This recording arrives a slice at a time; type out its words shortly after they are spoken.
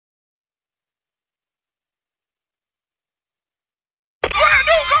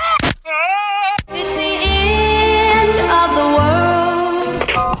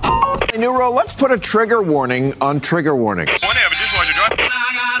put a trigger warning on trigger warnings. I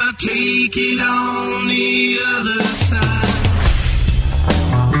gotta take it on the other side.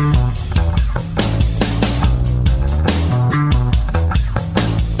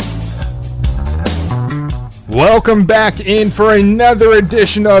 Welcome back in for another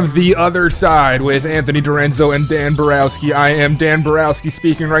edition of The Other Side with Anthony Dorenzo and Dan Borowski. I am Dan Borowski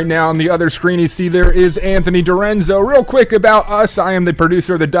speaking right now. On the other screen, you see there is Anthony Dorenzo. Real quick about us, I am the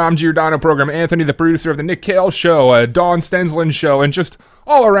producer of the Dom Giordano program. Anthony, the producer of the Nick Kale Show, Dawn Stensland Show, and just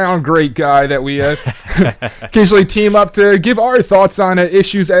all-around great guy that we occasionally team up to give our thoughts on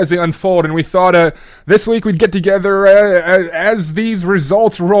issues as they unfold. And we thought this week we'd get together as these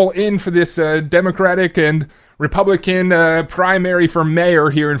results roll in for this Democratic and Republican primary for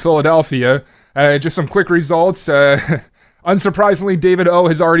mayor here in Philadelphia. Just some quick results. Unsurprisingly, David O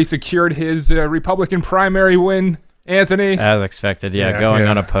has already secured his Republican primary win. Anthony? As expected, going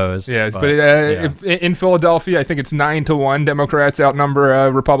unopposed. Yes, but in Philadelphia, I think it's 9-1. Democrats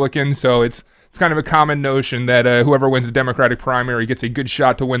outnumber Republicans, so it's kind of a common notion that whoever wins the Democratic primary gets a good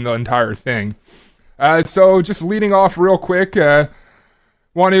shot to win the entire thing. So just leading off real quick,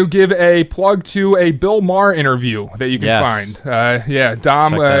 want to give a plug to a Bill Maher interview that you can find.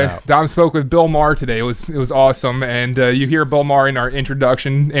 Dom spoke with Bill Maher today. It was awesome, and you hear Bill Maher in our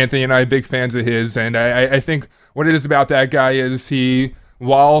introduction. Anthony and I are big fans of his, and I think what it is about that guy is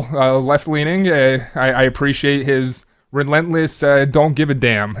while left-leaning, I appreciate his relentless don't give a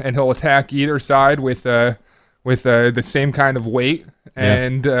damn, and he'll attack either side with the same kind of weight. Yeah.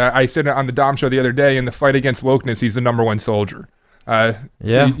 And I said it on the Dom Show the other day, in the fight against wokeness, he's the number one soldier. So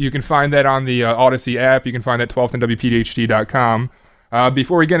you can find that on the Odyssey app. You can find that 1210wpdht.com.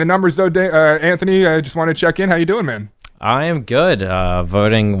 Before we get into numbers, though, Anthony, I just want to check in. How you doing, man? I am good.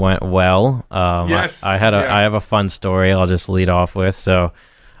 Voting went well. Yes. I have a fun story I'll just lead off with. So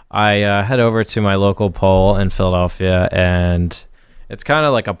I head over to my local poll in Philadelphia, and it's kind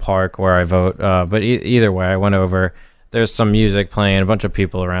of like a park where I vote. But either way, I went over. There's some music playing, a bunch of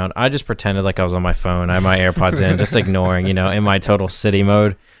people around. I just pretended like I was on my phone. I had my AirPods in, just ignoring, in my total city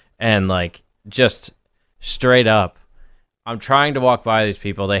mode. And just straight up, I'm trying to walk by these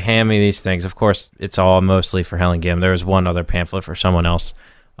people. They hand me these things. Of course, it's all mostly for Helen Gim. There was one other pamphlet for someone else.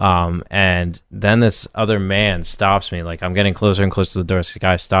 And then this other man stops me. I'm getting closer and closer to the door. This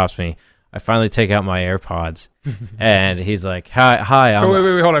guy stops me. I finally take out my AirPods, and he's like, hi. So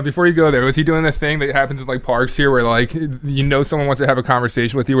wait, hold on. Before you go there, was he doing the thing that happens in parks here where someone wants to have a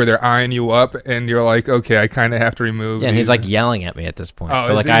conversation with you where they're eyeing you up and you're like, okay, I kind of have to remove. Yeah, and he's yelling at me at this point. Oh,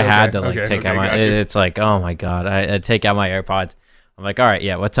 so I had to take out my, gotcha. It's like, oh my God, I take out my AirPods. I'm like, all right,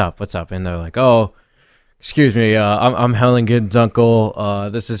 yeah, what's up? And they're like, oh, excuse me, I'm Helen Gim's uncle.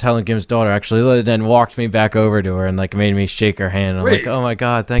 This is Helen Gim's daughter, actually. Then walked me back over to her and made me shake her hand. I'm like, oh my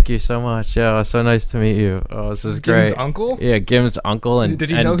God, thank you so much. Yeah, so nice to meet you. Oh, this is great. Gim's uncle? Yeah, Gim's uncle and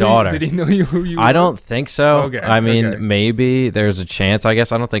know daughter. Did he know who you were? I don't think so. Okay. I mean, maybe there's a chance. I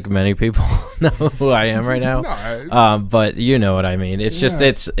guess I don't think many people know who I am right now. No, but you know what I mean. It's just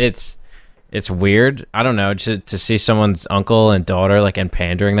it's weird. I don't know, to see someone's uncle and daughter and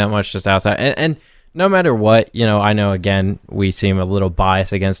pandering that much just outside and no matter what, I know, again, we seem a little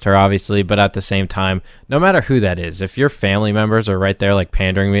biased against her, obviously, but at the same time, no matter who that is, if your family members are right there,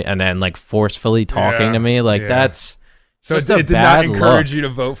 pandering me and then, forcefully talking to me, that's so just it did not encourage you to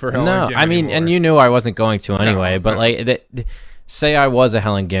vote for Helen Gim I mean, anymore. and you knew I wasn't going to anyway, but, say I was a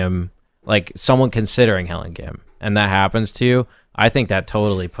Helen Gim, someone considering Helen Gim, and that happens to you, I think that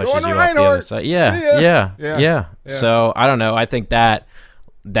totally pushes you off the other side. Yeah. So, I don't know, I think that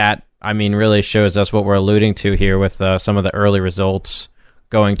really shows us what we're alluding to here with some of the early results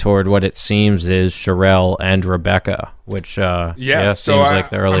going toward what it seems is Sherelle and Rebecca, which seems like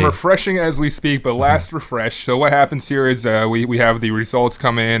the early... I'm refreshing as we speak, but last refresh. So what happens here is we have the results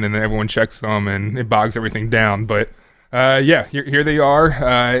come in, and then everyone checks them, and it bogs everything down. But here they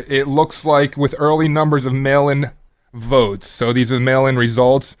are. It looks like with early numbers of mail-in votes. So these are mail-in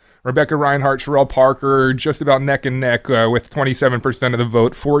results. Rebecca Reinhart, Sherelle Parker, just about neck and neck with 27% of the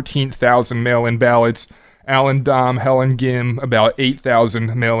vote, 14,000 mail-in ballots. Alan Dom, Helen Gim, about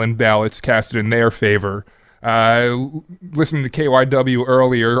 8,000 mail-in ballots casted in their favor. Listening to KYW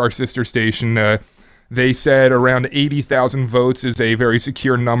earlier, our sister station, they said around 80,000 votes is a very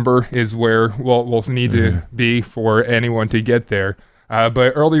secure number, is where we'll need to be for anyone to get there.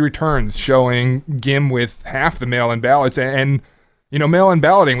 But early returns showing Gim with half the mail-in ballots, and mail-in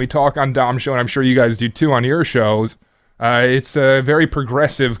balloting, we talk on Dom's show, and I'm sure you guys do too on your shows. It's a very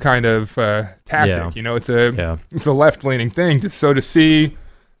progressive kind of tactic. Yeah. It's a left-leaning thing. So to see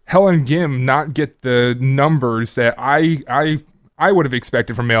Helen Gim not get the numbers that I I would have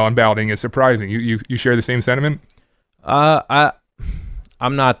expected from mail-in balloting is surprising. You share the same sentiment? I'm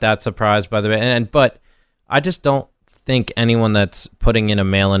not that surprised by the way, but I just don't think anyone that's putting in a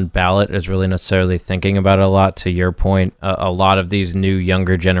mail-in ballot is really necessarily thinking about it a lot. To your point, a lot of these new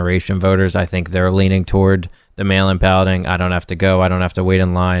younger generation voters, I think they're leaning toward the mail-in balloting. I don't have to go. I don't have to wait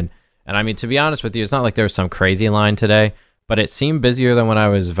in line. And I mean, to be honest with you, it's not like there was some crazy line today, but it seemed busier than when I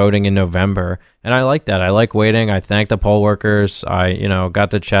was voting in November. And I like that. I like waiting. I thank the poll workers. I,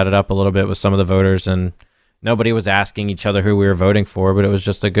 got to chat it up a little bit with some of the voters, and nobody was asking each other who we were voting for, but it was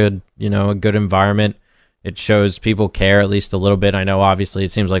just a good environment. It shows people care at least a little bit. I know obviously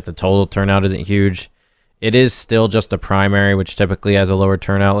it seems like the total turnout isn't huge. It is still just a primary, which typically has a lower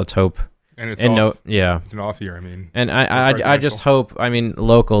turnout. Let's hope. And it's it's an off year. I mean, and I just hope. I mean,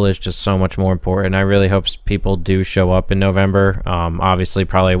 local is just so much more important. I really hope people do show up in November. Obviously,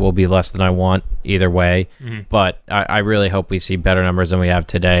 probably will be less than I want either way, but I really hope we see better numbers than we have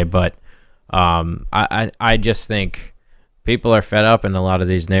today. But I just think people are fed up in a lot of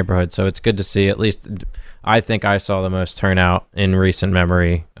these neighborhoods, so it's good to see. At least I think I saw the most turnout in recent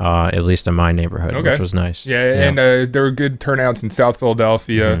memory, at least in my neighborhood, which was nice. Yeah. And there were good turnouts in South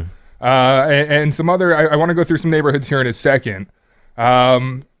Philadelphia. And some other, I want to go through some neighborhoods here in a second.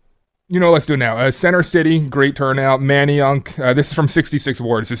 Let's do it now. Center City, great turnout. Manayunk, this is from 66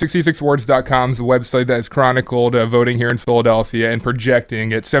 Wards. So 66wards.com is the website that has chronicled voting here in Philadelphia, and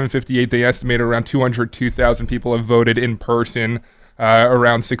projecting at 7:58, they estimate around 202,000 people have voted in person,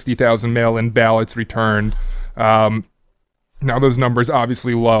 around 60,000 mail-in ballots returned. Now, those numbers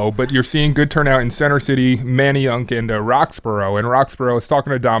obviously low, but you're seeing good turnout in Center City, Manayunk, and Roxborough. And Roxborough, I was talking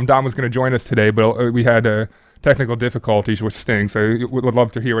to Dom. Dom was going to join us today, but we had technical difficulties, which stinks. I would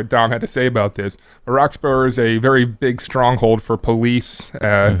love to hear what Dom had to say about this. But Roxborough is a very big stronghold for police,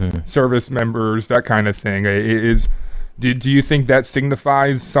 service members, that kind of thing. Do you think that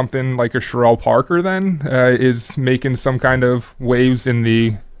signifies something like a Sherrell Parker then? Is making some kind of waves in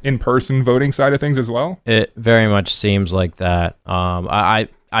the in-person voting side of things as well? It very much seems like that.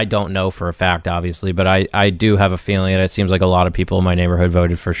 I don't know for a fact, obviously, but I do have a feeling that it seems like a lot of people in my neighborhood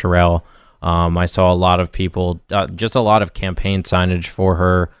voted for Sherrell. I saw a lot of people, just a lot of campaign signage for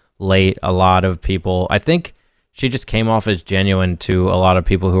her late. A lot of people, I think she just came off as genuine to a lot of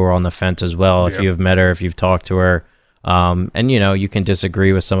people who were on the fence as well. If you've met her, if you've talked to her, and you can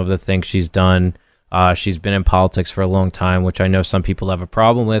disagree with some of the things she's done. She's been in politics for a long time, which I know some people have a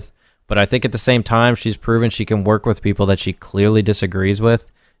problem with, but I think at the same time, she's proven she can work with people that she clearly disagrees with.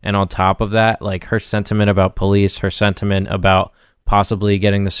 And on top of that, like her sentiment about police, her sentiment about possibly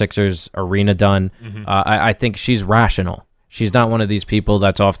getting the Sixers arena done, I think she's rational. She's not one of these people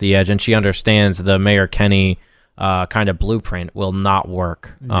that's off the edge, and she understands the Mayor Kenny kind of blueprint will not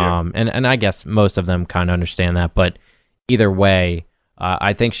work. And I guess most of them kind of understand that, but either way,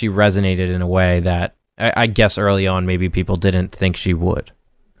 I think she resonated in a way that I guess early on maybe people didn't think she would.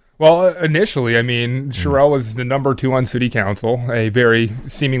 Well, initially, I mean, Sherrell was the number 2 on city council, a very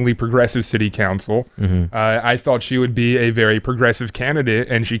seemingly progressive city council. I thought she would be a very progressive candidate,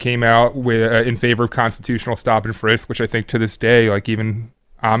 and she came out with in favor of constitutional stop and frisk, which I think to this day, like even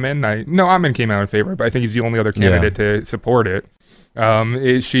Amin came out in favor, but I think he's the only other candidate to support it.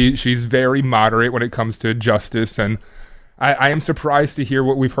 She's very moderate when it comes to justice, and I am surprised to hear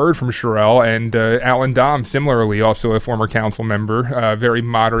what we've heard from Sherrell and Alan Dom, similarly, also a former council member, very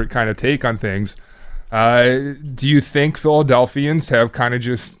moderate kind of take on things. Do you think Philadelphians have kind of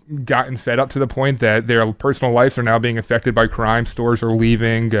just gotten fed up to the point that their personal lives are now being affected by crime? Stores are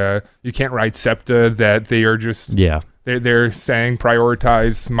leaving. You can't ride SEPTA, that they are just... They're saying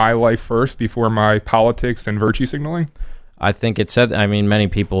prioritize my life first before my politics and virtue signaling? I think many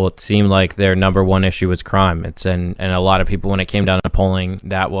people, it seemed like their number one issue was crime. And a lot of people, when it came down to polling,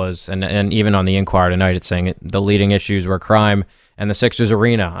 that was, and even on the Inquirer tonight, it's saying the leading issues were crime and the Sixers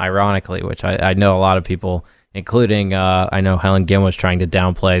arena, ironically, which I know a lot of people, including, I know Helen Ginn was trying to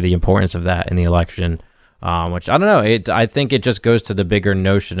downplay the importance of that in the election, which I don't know. I think it just goes to the bigger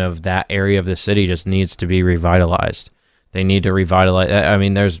notion of that area of the city just needs to be revitalized. They need to revitalize. I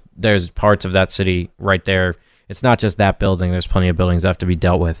mean, there's parts of that city right there. It's not just that building. There's plenty of buildings that have to be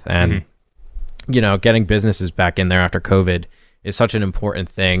dealt with. And, getting businesses back in there after COVID is such an important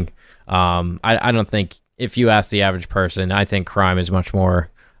thing. I don't think, if you ask the average person, I think crime is much more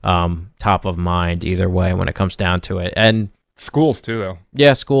top of mind either way when it comes down to it. And schools too, though.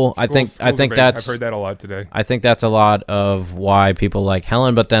 Yeah, school. I think that's... I've heard that a lot today. I think that's a lot of why people like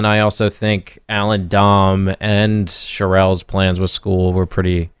Helen, but then I also think Alan Dom and Sherrell's plans with school were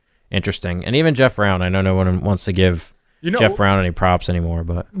pretty interesting. And even Jeff Brown, I know no one wants to give Jeff Brown any props anymore.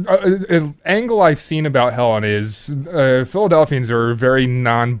 But an angle I've seen about Helen is Philadelphians are very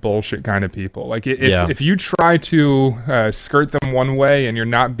non-bullshit kind of people. Like if you try to skirt them one way and you're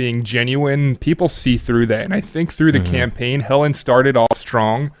not being genuine, people see through that. And I think through the campaign, Helen started off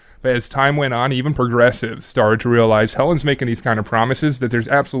strong. But as time went on, even progressives started to realize Helen's making these kind of promises that there's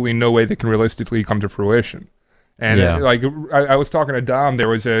absolutely no way they can realistically come to fruition. And I was talking to Dom, there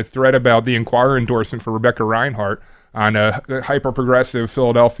was a thread about the Inquirer endorsement for Rebecca Reinhart on a hyper-progressive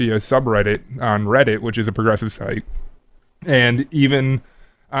Philadelphia subreddit on Reddit, which is a progressive site. And even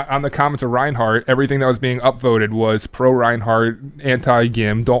on the comments of Reinhart, everything that was being upvoted was pro-Reinhart,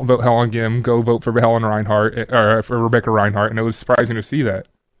 anti-Gim, don't vote Helen Gim, go vote for Helen Reinhart, or for Rebecca Reinhart, and it was surprising to see that.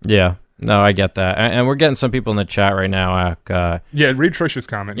 Yeah, no, I get that. And we're getting some people in the chat right now. Read Trisha's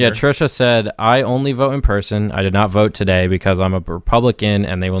comment. Yeah, here. Trisha said, I only vote in person. I did not vote today because I'm a Republican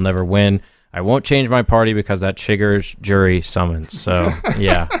and they will never win. I won't change my party because that triggers jury summons. So,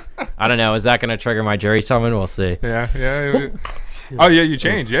 yeah. I don't know. Is that going to trigger my jury summon? We'll see. Yeah. Oh, yeah, you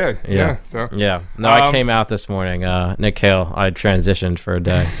changed. Yeah. So. Yeah. No, I came out this morning. Nick Hale, I transitioned for a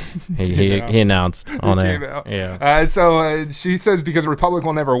day. He announced on air. Yeah. So she says because the Republic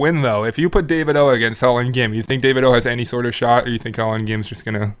will never win, though. If you put David O against Helen Gim, you think David O has any sort of shot, or you think Helen Gim's just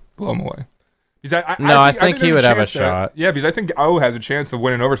going to blow him away? I think he would have a shot. Yeah, because I think O has a chance of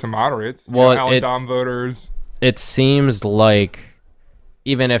winning over some moderates. Well, Alan Dom voters. It seems like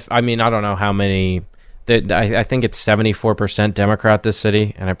even if, I don't know how many... I think it's 74% Democrat this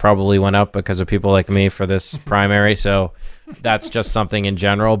city, and it probably went up because of people like me for this primary. So that's just something in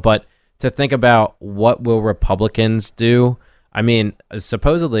general. But to think about what will Republicans do,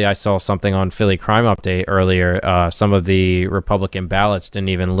 supposedly I saw something on Philly Crime Update earlier. Some of the Republican ballots didn't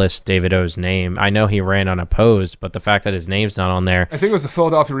even list David O's name. I know he ran unopposed, but the fact that his name's not on there. I think it was the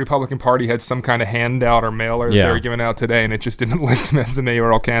Philadelphia Republican Party had some kind of handout or mailer that they were giving out today, and it just didn't list him as the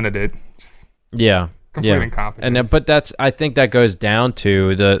mayoral candidate. Complete incompetence. But I think that goes down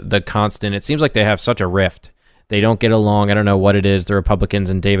to the constant. It seems like they have such a rift. They don't get along. I don't know what it is. The Republicans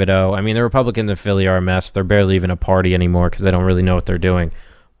and David O. The Republicans in Philly are a mess. They're barely even a party anymore because they don't really know what they're doing.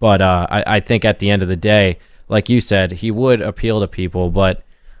 But I think at the end of the day, like you said, he would appeal to people. But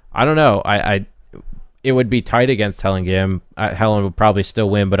I don't know. It would be tight against Helen Gim. Helen would probably still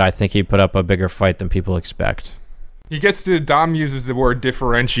win, but I think he'd put up a bigger fight than people expect. Dom uses the word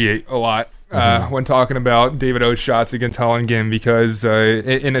differentiate a lot when talking about David O's shots against Helen Gim, because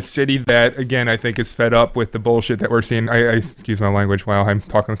in a city that, again, I think is fed up with the bullshit that we're seeing. I excuse my language. Wow, I'm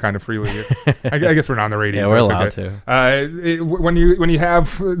talking kind of freely here. I guess we're not on the radio. Yeah, we're allowed to. When you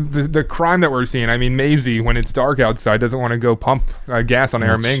have the crime that we're seeing, Maisie, when it's dark outside, doesn't want to go pump gas on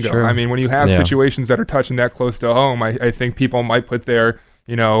Aramingo. When you have situations that are touching that close to home, I think people might put their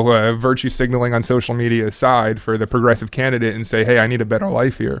virtue signaling on social media aside for the progressive candidate and say, hey, I need a better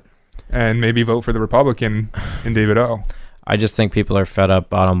life here, and maybe vote for the Republican in David O. I just think people are fed up,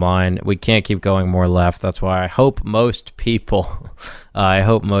 bottom line. We can't keep going more left. That's why I hope most people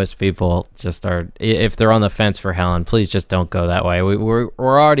just are, if they're on the fence for Helen, please just don't go that way. We're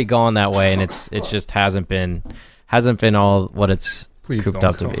already going that way, and it just hasn't been all what it's cooped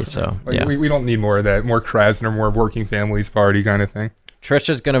up to be. So we don't need more of that, more Krasner, more working families party kind of thing.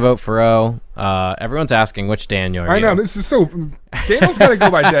 Trisha's going to vote for O. Everyone's asking which Daniel are you? I know, this is so... Daniel's got to go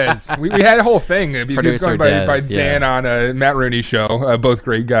by Dez. We had a whole thing. Because he was going by Dan on Matt Rooney's show. Both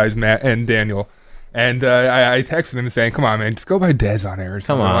great guys, Matt and Daniel. And I texted him saying, come on, man, just go by Dez on air.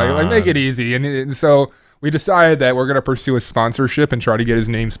 Come on. Like, make it easy. And so we decided that we're going to pursue a sponsorship and try to get his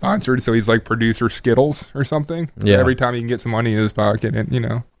name sponsored. So he's like producer Skittles or something. So every time he can get some money in his pocket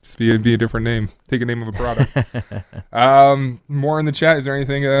and, just be a different name. Take a name of a product. More in the chat. Is there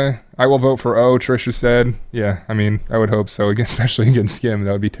anything? I will vote for O. Trisha said. Yeah, I would hope so. Especially against Skim.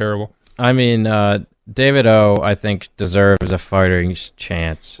 That would be terrible. David O, I think, deserves a fighting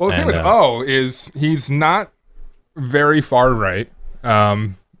chance. Well, the thing with O is he's not very far right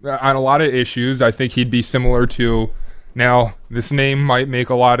on a lot of issues. I think he'd be similar to... Now, this name might make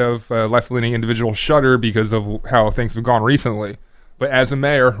a lot of left-leaning individuals shudder because of how things have gone recently. But as a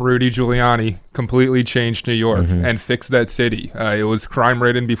mayor, Rudy Giuliani completely changed New York and fixed that city. It was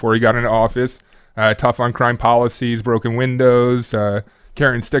crime-ridden before he got into office. Tough on crime policies, broken windows,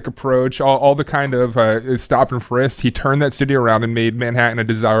 carrot and stick approach, all the kind of stop and frisk. He turned that city around and made Manhattan a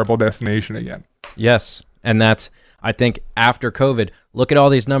desirable destination again. Yes, and that's, I think, after COVID. Look at all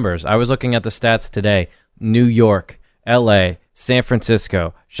these numbers. I was looking at the stats today. New York, LA, San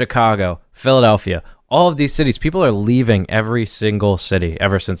Francisco, Chicago, Philadelphia. All of these cities, people are leaving every single city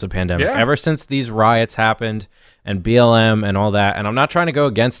ever since the pandemic. Yeah. Ever since these riots happened, and BLM and all that. And I'm not trying to go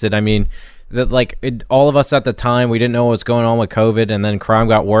against it. I mean, all of us at the time, we didn't know what was going on with COVID, and then crime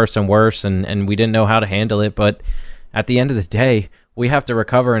got worse and worse, and we didn't know how to handle it. But at the end of the day, we have to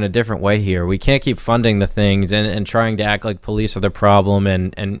recover in a different way here. We can't keep funding the things and trying to act like police are the problem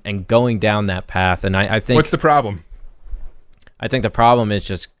and going down that path. And I think... What's the problem? I think the problem is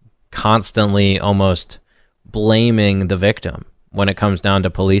just constantly almost blaming the victim when it comes down to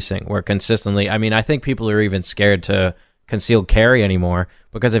policing. We're consistently... I mean, I think people are even scared to concealed carry anymore,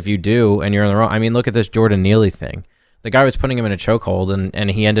 because if you do and you're in the wrong... I mean, look at this Jordan Neely thing. The guy was putting him in a chokehold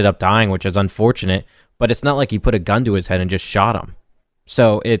and he ended up dying, which is unfortunate, but it's not like he put a gun to his head and just shot him.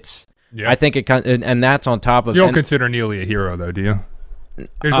 So it's... Yeah. I think it... And that's on top of... You don't consider Neely a hero, though, do you?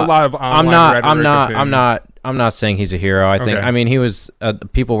 There's a lot of online I'm not saying he's a hero. I think... I mean, he was...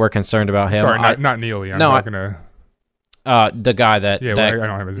 people were concerned about him. Sorry, not Neely. I'm talking to... the guy that... Yeah, I don't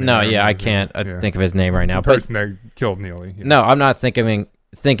have his name. No, I can't think of his name right now. The person that killed Neely. Yeah. No, I'm not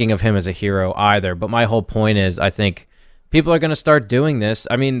thinking of him as a hero either. But my whole point is, I think people are going to start doing this.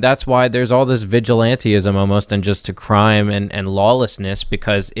 I mean, that's why there's all this vigilantism almost, and just to crime and lawlessness,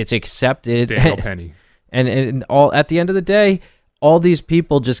 because it's accepted. Daniel Penny. And all at the end of the day, all these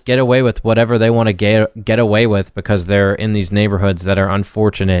people just get away with whatever they want to get away with, because they're in these neighborhoods that are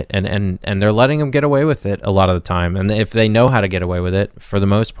unfortunate, and they're letting them get away with it a lot of the time. And if they know how to get away with it, for the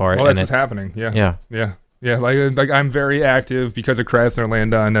most part. Well, that's what's happening. Yeah. Like I'm very active because of Krasner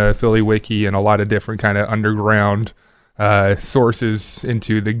Land on Philly Wiki and a lot of different kind of underground sources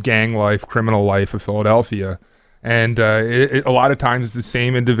into the gang life, criminal life of Philadelphia. And a lot of times it's the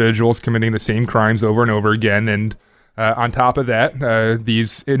same individuals committing the same crimes over and over again. And on top of that,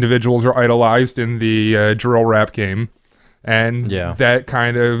 these individuals are idolized in the drill rap game. And that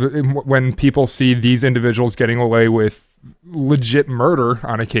kind of, when people see these individuals getting away with legit murder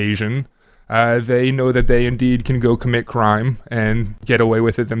on occasion, they know that they indeed can go commit crime and get away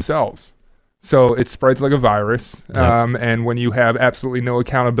with it themselves. So it spreads like a virus. And when you have absolutely no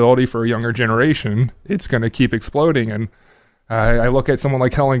accountability for a younger generation, it's going to keep exploding. And I look at someone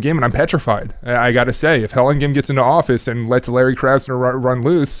like Helen Gim and I'm petrified. I got to say, if Helen Gim gets into office and lets Larry Krasner run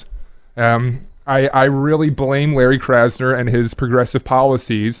loose, I really blame Larry Krasner and his progressive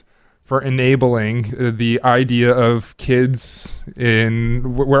policies for enabling the idea of kids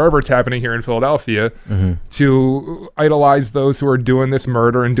in wherever it's happening here in Philadelphia to idolize those who are doing this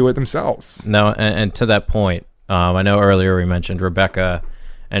murder and do it themselves. No, and to that point, I know earlier we mentioned Rebecca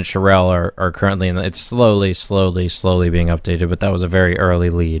and Sherelle are currently it's slowly being updated, but that was a very early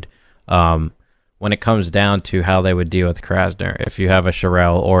lead. When it comes down to how they would deal with Krasner, if you have a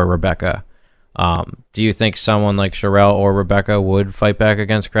Sherelle or a Rebecca, do you think someone like Sherelle or Rebecca would fight back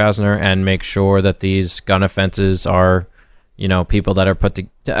against Krasner and make sure that these gun offenses are, people that are put to...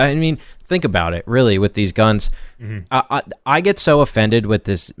 I mean, think about it, really, with these guns. I get so offended with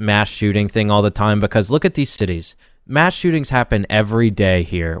this mass shooting thing all the time, because look at these cities. Mass shootings happen every day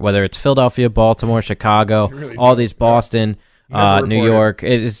here, whether it's Philadelphia, Baltimore, Chicago, really all these Boston, New York.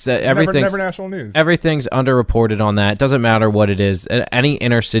 It's everything's never national news. Everything's underreported on that. It doesn't matter what it is. Any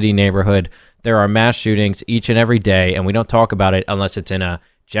inner city neighborhood, there are mass shootings each and every day, and we don't talk about it unless it's in a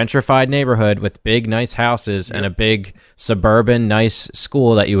gentrified neighborhood with big, nice houses and a big suburban, nice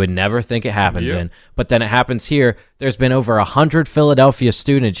school that you would never think it happens in. But then it happens here. There's been over 100 Philadelphia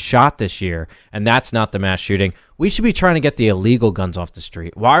students shot this year, and that's not the mass shooting. We should be trying to get the illegal guns off the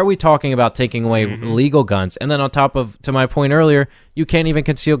street. Why are we talking about taking away legal guns? And then on top of, to my point earlier, you can't even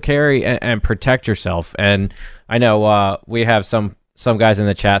conceal carry and protect yourself. And I know we have some guys in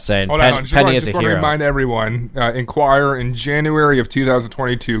the chat saying Penny is a hero. Just want to remind everyone, Inquirer in January of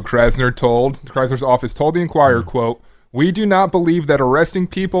 2022, Krasner's office told the Inquirer, quote, "We do not believe that arresting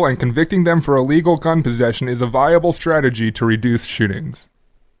people and convicting them for illegal gun possession is a viable strategy to reduce shootings."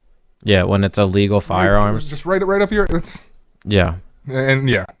 Yeah, when it's illegal firearms. Just right up here. Yeah. And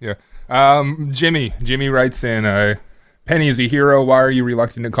Jimmy writes in, Penny is a hero. Why are you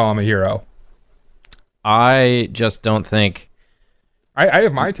reluctant to call him a hero? I just don't think... I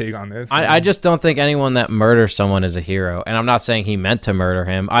have my take on this. I just don't think anyone that murders someone is a hero. And I'm not saying he meant to murder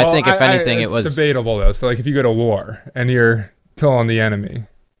him. I think if anything, it was... It's debatable, though. So, like, if you go to war and you're killing the enemy,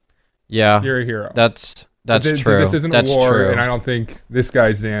 you're a hero. That's true. This isn't a war, and I don't think this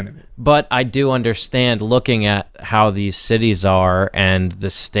guy's the enemy. But I do understand, looking at how these cities are and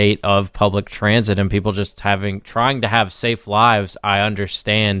the state of public transit and people just trying to have safe lives, I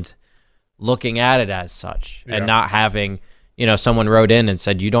understand looking at it as such and not having... someone wrote in and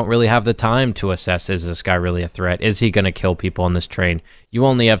said, you don't really have the time to assess, is this guy really a threat? Is he going to kill people on this train? You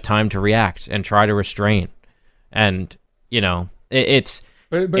only have time to react and try to restrain. And, it's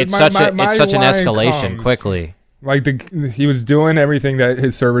such an escalation quickly. Like he was doing everything that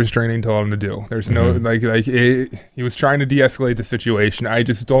his service training told him to do. There's no he was trying to de-escalate the situation. I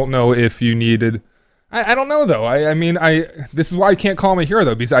just don't know if you needed. I don't know though. I mean this is why I can't call him a hero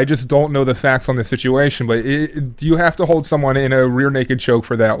though, because I just don't know the facts on the situation. But do you have to hold someone in a rear naked choke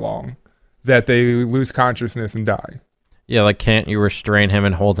for that long, that they lose consciousness and die? Yeah, like can't you restrain him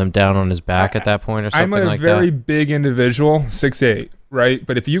and hold him down on his back at that point or something like that? I'm a very big individual, 6'8", right?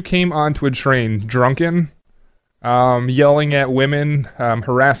 But if you came onto a train drunken, yelling at women,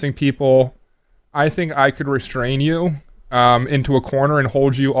 harassing people, I think I could restrain you into a corner and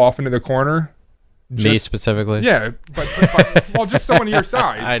hold you off into the corner. Me specifically? Yeah, but well, just someone your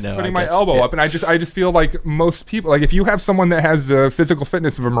size. I know. Putting my elbow up, and I just feel like most people, like if you have someone that has the physical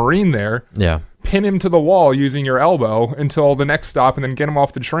fitness of a Marine there, pin him to the wall using your elbow until the next stop, and then get him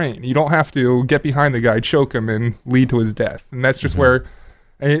off the train. You don't have to get behind the guy, choke him, and lead to his death. And that's just where,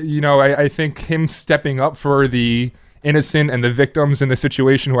 I think him stepping up for the innocent and the victims in the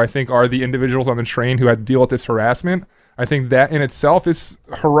situation, who I think are the individuals on the train who had to deal with this harassment. I think that in itself is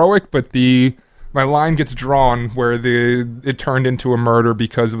heroic, but my line gets drawn where it turned into a murder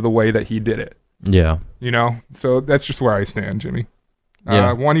because of the way that he did it. Yeah. So that's just where I stand, Jimmy.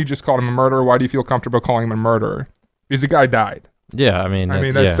 Yeah. One, you just called him a murderer. Why do you feel comfortable calling him a murderer? Because the guy died. Yeah, I mean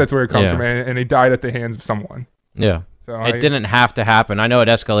that's where it comes from, and he died at the hands of someone. Yeah. So it didn't have to happen. I know it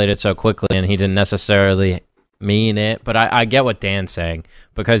escalated so quickly, and he didn't necessarily mean it, but I get what Dan's saying,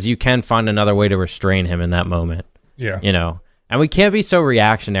 because you can find another way to restrain him in that moment. Yeah. And we can't be so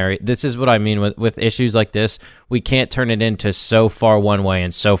reactionary. This is what I mean with issues like this. We can't turn it into so far one way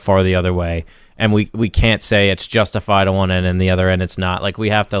and so far the other way. And we can't say it's justified on one end and the other end it's not. Like,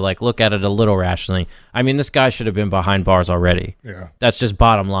 we have to look at it a little rationally. I mean, this guy should have been behind bars already. Yeah. That's just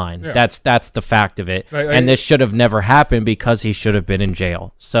bottom line. Yeah. That's the fact of it. And this should have never happened because he should have been in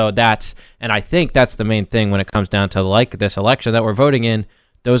jail. So and I think that's the main thing when it comes down to this election that we're voting in.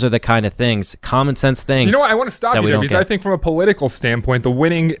 Those are the kind of things, common sense things. You know what? I want to stop you there, because I think from a political standpoint, the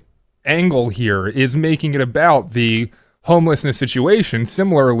winning angle here is making it about the homelessness situation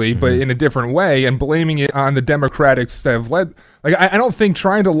similarly, but in a different way, and blaming it on the Democrats that have led. I don't think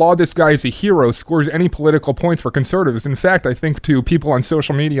trying to laud this guy as a hero scores any political points for conservatives. In fact, I think to people on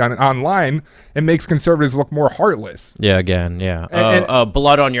social media and online, it makes conservatives look more heartless. Yeah, again, yeah.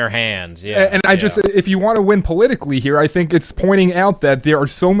 Blood on your hands. Yeah. And I just, if you want to win politically here, I think it's pointing out that there are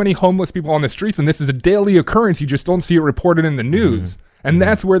so many homeless people on the streets, and this is a daily occurrence. You just don't see it reported in the news. And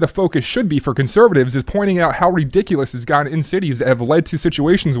that's where the focus should be for conservatives, is pointing out how ridiculous it's gotten in cities that have led to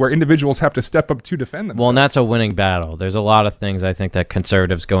situations where individuals have to step up to defend themselves. Well, and that's a winning battle. There's a lot of things I think that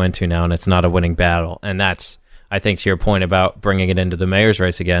conservatives go into now, and it's not a winning battle. And that's, I think, to your point about bringing it into the mayor's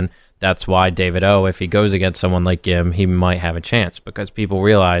race again, that's why David O., if he goes against someone like Gim, he might have a chance, because people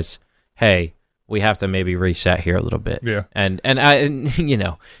realize, hey, we have to maybe reset here a little bit. Yeah. And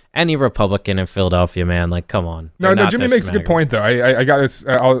any Republican in Philadelphia, man, come on. No, Jimmy makes a good point, though. I got this.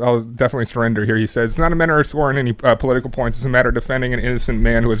 I'll definitely surrender here. He says, it's not a matter of scoring any political points. It's a matter of defending an innocent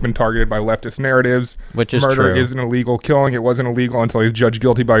man who has been targeted by leftist narratives. Which is Murder true. isn't illegal. Killing it wasn't illegal until he's judged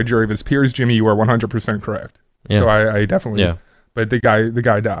guilty by a jury of his peers. Jimmy, you are 100% correct. Yeah. So I definitely. Yeah. But the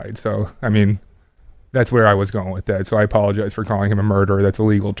guy died. So, I mean, that's where I was going with that. So I apologize for calling him a murderer. That's a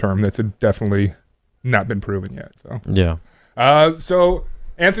legal term. That's definitely not been proven yet. So yeah. So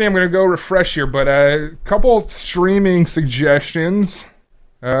Anthony, I'm going to go refresh here, but a couple streaming suggestions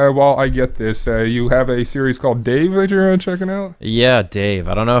while I get this. You have a series called Dave that you're checking out? Yeah, Dave.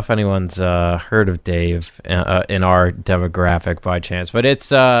 I don't know if anyone's heard of Dave in our demographic by chance, but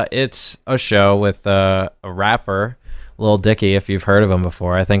it's a show with a rapper, Lil Dicky, if you've heard of him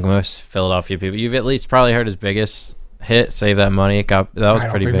before. I think most Philadelphia people, you've at least probably heard his biggest hit, Save That Money. That was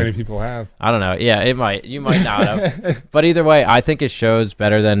pretty big. Many people have. I don't know. Yeah, you might not have. But either way, I think his show's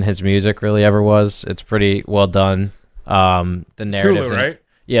better than his music really ever was. It's pretty well done. The narrative, Hulu, right?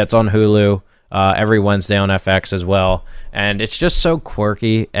 Yeah, it's on Hulu every Wednesday on FX as well, and it's just so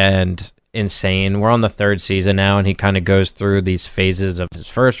quirky and insane. We're on the 3rd season now, and he kind of goes through these phases of his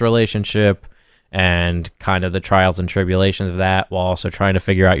first relationship and kind of the trials and tribulations of that, while also trying to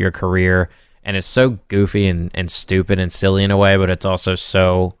figure out your career. And it's so goofy and stupid and silly in a way, but it's also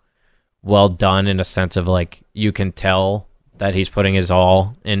so well done in a sense of you can tell that he's putting his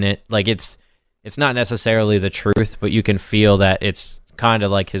all in it. It's not necessarily the truth, but you can feel that it's kind of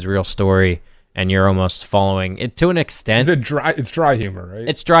like his real story, and you're almost following it to an extent. Is it dry? It's dry humor, right?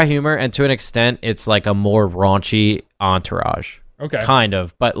 It's dry humor, and to an extent, it's like a more raunchy Entourage. Okay. Kind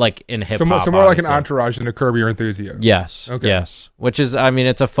of, but in hip hop. So more like an Entourage than a Curb Your Enthusiasm. Yes. Okay. Yes. Which is, I mean,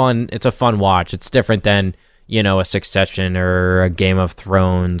 it's a fun watch. It's different than, a Succession or a Game of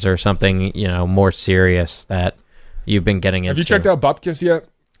Thrones or something, more serious that you've been getting into. Have you checked out Bupkis yet?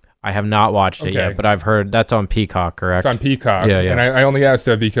 I have not watched it yet, but I've heard that's on Peacock, correct? It's on Peacock. Yeah. And I only asked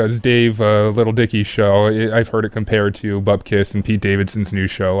that because Dave, Little Dickie's show, I've heard it compared to Bupkis and Pete Davidson's new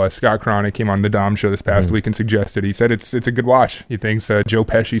show. Scott Cronick came on the Dom show this past week and suggested. He said it's a good watch. He thinks Joe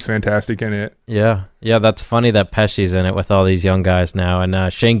Pesci's fantastic in it. Yeah, that's funny that Pesci's in it with all these young guys now,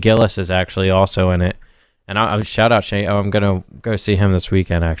 and Shane Gillis is actually also in it. And I shout out Shane. I'm gonna go see him this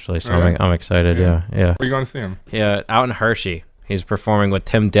weekend actually, so I'm excited. Yeah. Where are you going to see him? Yeah, out in Hershey. He's performing with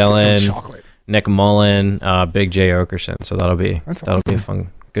Tim Get Dillon, some chocolate. Nick Mullen, Big J Okerson. So that'll be awesome. a fun,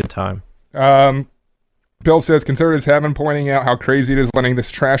 good time. Bill says conservatives have been pointing out how crazy it is letting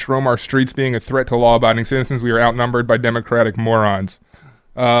this trash roam our streets, being a threat to law-abiding citizens. We are outnumbered by Democratic morons.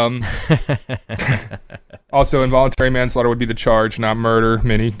 Also, involuntary manslaughter would be the charge, not murder.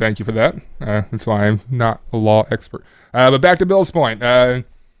 Minnie, thank you for that. That's why I'm not a law expert. But back to Bill's point.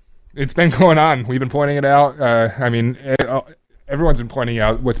 It's been going on. We've been pointing it out. Everyone's been pointing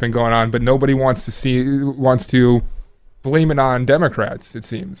out what's been going on, but nobody wants to blame it on Democrats, it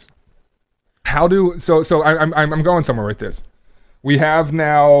seems. I'm going somewhere with this. We have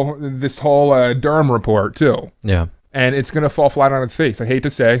now this whole Durham report too. Yeah. And it's going to fall flat on its face. I hate to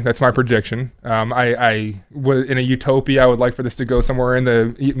say, that's my prediction. In a utopia, I would like for this to go somewhere in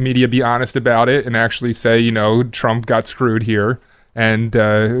the media, be honest about it, and actually say, Trump got screwed here. And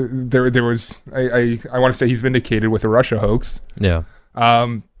there was, I want to say he's vindicated with the Russia hoax. Yeah.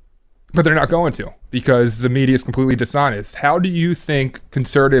 But they're not going to, because the media is completely dishonest. How do you think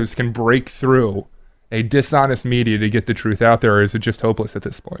conservatives can break through a dishonest media to get the truth out there, or is it just hopeless at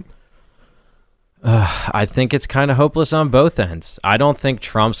this point? I think it's kind of hopeless on both ends. I don't think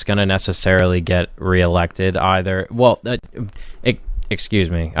Trump's going to necessarily get reelected either. Well,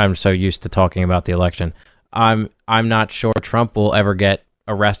 excuse me. I'm so used to talking about the election. I'm not sure Trump will ever get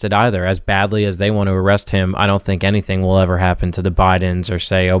arrested either. As badly as they want to arrest him, I don't think anything will ever happen to the Bidens, or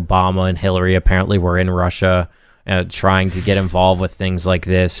say Obama and Hillary apparently were in Russia trying to get involved with things like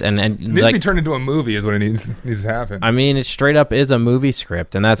this. And it needs to be turned into a movie is what it needs to happen. I mean, it straight up is a movie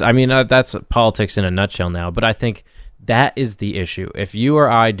script, and that's politics in a nutshell now. But I think that is the issue. If you or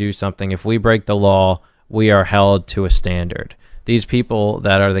I do something, if we break the law, we are held to a standard. These people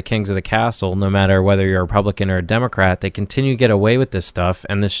that are the kings of the castle, no matter whether you're a Republican or a Democrat, they continue to get away with this stuff,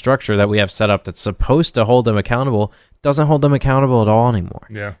 and this structure that we have set up that's supposed to hold them accountable doesn't hold them accountable at all anymore.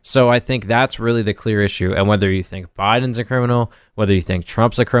 Yeah. So I think that's really the clear issue. And whether you think Biden's a criminal, whether you think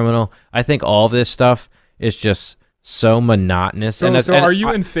Trump's a criminal, I think all of this stuff is just so monotonous. So are you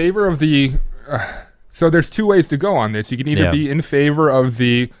in favor of the... so there's two ways to go on this. You can either be in favor of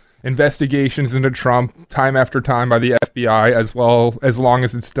the investigations into Trump time after time by the FBI, as long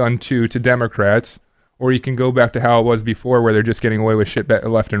as it's done to Democrats, or you can go back to how it was before, where they're just getting away with shit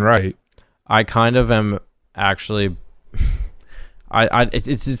left and right. I kind of am actually...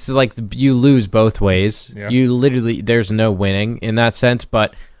 It's like you lose both ways. Yeah. You literally, there's no winning in that sense,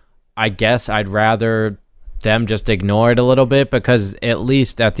 but I guess I'd rather them just ignore it a little bit, because at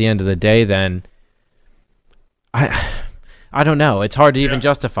least at the end of the day, then I don't know. It's hard to even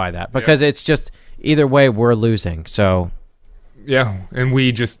justify that, because it's just either way we're losing. So yeah, and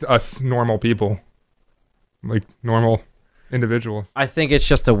us normal people, like normal individuals. I think it's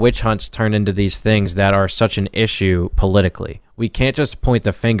just a witch hunt turned into these things that are such an issue politically. We can't just point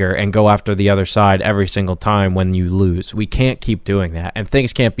the finger and go after the other side every single time when you lose. We can't keep doing that. And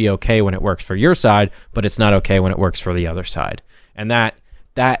things can't be okay when it works for your side, but it's not okay when it works for the other side. And that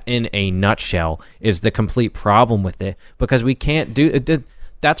in a nutshell is the complete problem with it, because we can't do it.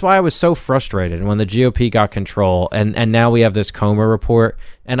 That's why I was so frustrated when the GOP got control, and now we have this Comer report,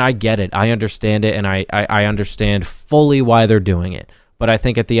 and I get it. I understand it, and I understand fully why they're doing it. But I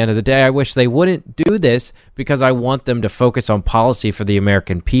think at the end of the day, I wish they wouldn't do this, because I want them to focus on policy for the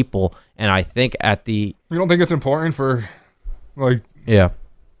American people. And I think You don't think it's important for,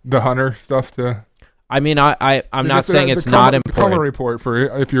 the Hunter stuff to... I mean, I'm not saying it's not important. The Comer report,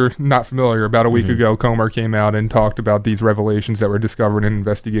 if you're not familiar, about a week ago, Comer came out and talked about these revelations that were discovered in an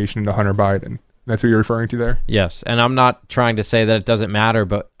investigation into Hunter Biden. That's what you're referring to there? Yes, and I'm not trying to say that it doesn't matter,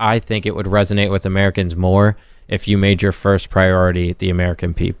 but I think it would resonate with Americans more if you made your first priority the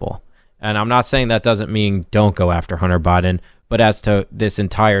American people. And I'm not saying that doesn't mean don't go after Hunter Biden, but as to this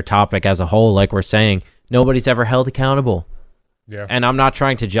entire topic as a whole, like we're saying, nobody's ever held accountable. Yeah. And I'm not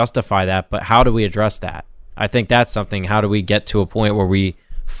trying to justify that, but how do we address that? I think that's something. How do we get to a point where we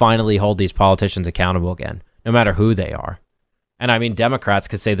finally hold these politicians accountable again, no matter who they are? And I mean, Democrats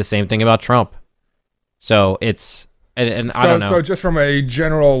could say the same thing about Trump. So it's, and I don't know. So just from a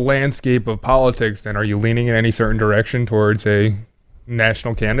general landscape of politics, then, are you leaning in any certain direction towards a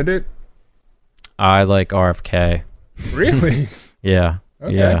national candidate? I like RFK. Really? Yeah.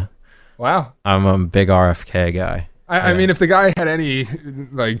 Okay. Yeah. Wow. I'm a big RFK guy. I mean, if the guy had any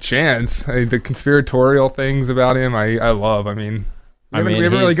chance, the conspiratorial things about him, I love. I mean, we haven't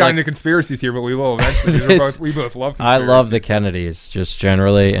really he's gotten like- into conspiracies here, but we will eventually. We both love I conspiracies. love the Kennedys just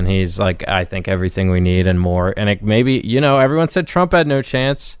generally, and he's like, I think everything we need and more. And it maybe, everyone said Trump had no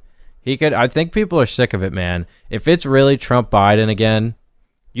chance. He could. I think people are sick of it, man. If it's really Trump Biden again,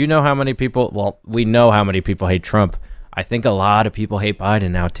 how many people? Well, we know how many people hate Trump. I think a lot of people hate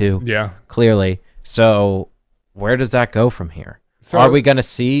Biden now too. Yeah. Clearly. So where does that go from here? So, Are we going to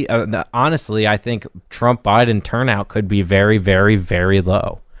see? Honestly, I think Trump Biden turnout could be very, very, very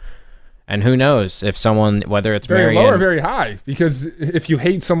low. And who knows if someone, whether it's very Marianne, low or very high? Because if you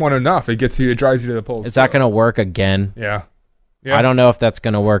hate someone enough, it drives you to the polls. is that going to work again? Yeah. Yeah. I don't know if that's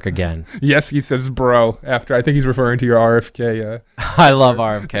going to work again. Yes, he says, bro. After I think he's referring to your RFK. I love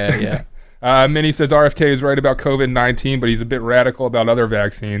RFK. Yeah. Minnie says RFK is right about COVID-19, but he's a bit radical about other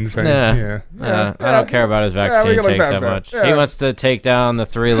vaccines. And, I don't care about his vaccine we can look takes past that that. much. Yeah. He wants to take down the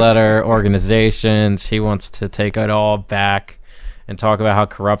 3-letter organizations. He wants to take it all back and talk about how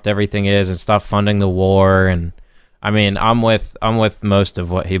corrupt everything is and stop funding the war. And I mean, I'm with most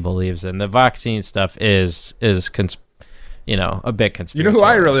of what he believes in. The vaccine stuff is a bit conspiratorial. You know who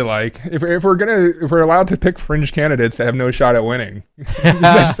I really like? If we're allowed to pick fringe candidates that have no shot at winning,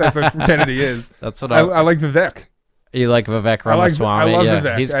 that's what Kennedy is. That's what I like Vivek. You like Vivek I Ramaswamy? love Yeah,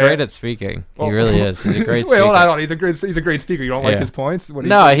 Vivek. he's great at speaking. He really is. He's a great Wait, speaker. hold on. He's a great speaker. You don't like his points?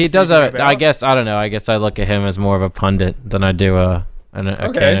 No, he does speaking I about? guess I don't know. I guess I look at him as more of a pundit than I do a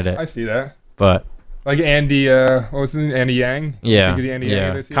candidate. I see that. But Like Andy, what was his name? Andy Yang? yeah, I think he's Andy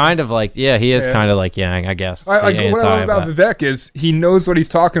Yang this year. kind of like he is Yeah. kind of like Yang, I guess. What I The love anti about of Vivek is he knows what he's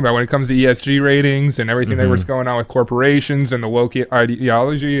talking about when it comes to ESG ratings and everything Mm-hmm. that was going on with corporations and the woke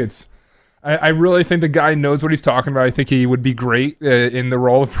ideology. I really think the guy knows what he's talking about. I think he would be great in the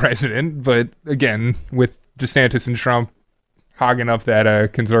role of president. But again, with DeSantis and Trump hogging up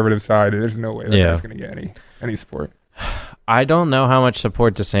that conservative side, there's no way that Yeah. guy's going to get any support. I don't know how much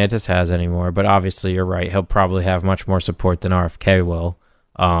support DeSantis has anymore, but obviously you're right. He'll probably have much more support than RFK will.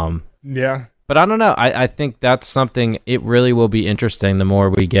 Yeah. But I don't know. I think that's something, it really will be interesting the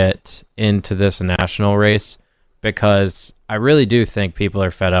more we get into this national race, because I really do think people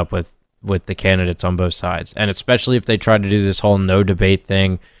are fed up with the candidates on both sides. And especially if they try to do this whole no debate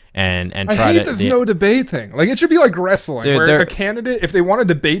thing and I try hate to... this no debate thing. Like, it should be like wrestling, Dude, where they're- a candidate, if they want to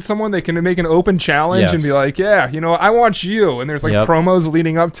debate someone, they can make an open challenge and Yes. be like, yeah, I want you. And there's like Yep. promos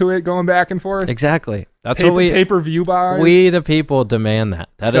leading up to it, going back and forth. Exactly. That's what we... Pay-per-view buys. We, the people, demand that.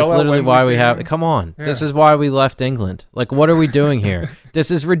 That is Sell out literally Wembley why we have... Stadium. Come on. Yeah. This is why we left England. Like, what are we doing here?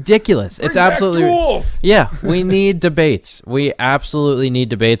 This is ridiculous. It's Bring back absolutely... duels. Yeah, we need debates. We absolutely need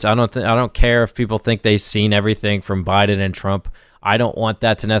debates. I don't care if people think they've seen everything from Biden and Trump. I don't want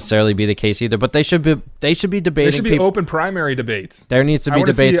that to necessarily be the case either. But they should be debating. There should be people. open primary debates. There needs to I be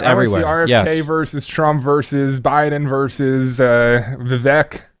wanna debates see, I wanna see everywhere. RFK Yes. versus Trump versus Biden versus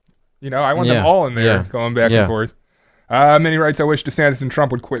Vivek. I want them Yeah. all in there Yeah. going back Yeah. and forth. Many writes, I wish DeSantis and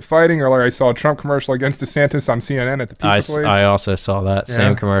Trump would quit fighting. Earlier, I saw a Trump commercial against DeSantis on CNN at the pizza place. I also saw that Yeah.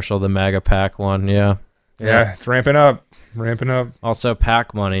 same commercial, the MAGA PAC one. Yeah. Yeah, it's ramping up. Also,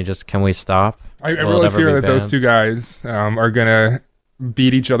 PAC money. Just can we stop? I Will it really ever fear be that those banned? two guys are gonna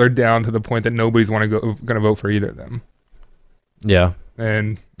beat each other down to the point that nobody's gonna vote for either of them. Yeah.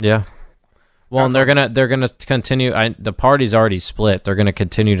 And Yeah. Well, and they're gonna continue. The party's already split. They're gonna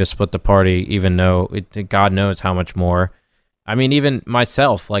continue to split the party, even though God knows how much more. I mean, even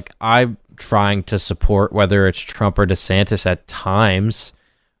myself, like I'm trying to support whether it's Trump or DeSantis at times,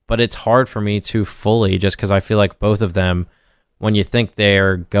 but it's hard for me to fully, just because I feel like both of them, when you think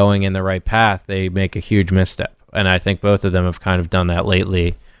they're going in the right path, they make a huge misstep, and I think both of them have kind of done that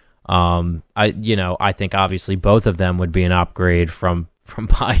lately. I think obviously both of them would be an upgrade from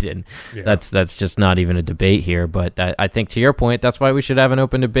Biden. Yeah. That's just not even a debate here. But I think to your point, that's why we should have an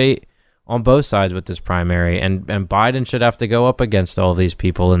open debate on both sides with this primary, and Biden should have to go up against all these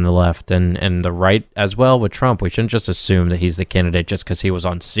people in the left and the right as well with Trump. We shouldn't just assume that he's the candidate just because he was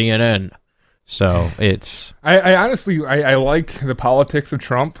on CNN. So it's I honestly I like the politics of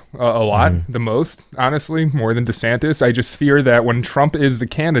Trump a lot, the most, honestly, more than DeSantis. I just fear that when Trump is the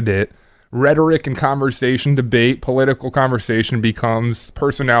candidate, rhetoric and conversation, debate, political conversation becomes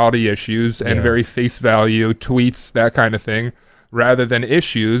personality issues and Yeah. very face value tweets, that kind of thing, rather than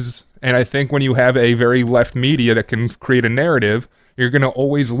issues. And I think when you have a very left media that can create a narrative, you're going to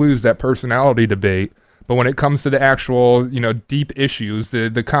always lose that personality debate. But when it comes to the actual, deep issues,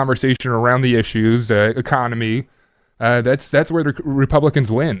 the conversation around the issues, economy, that's where the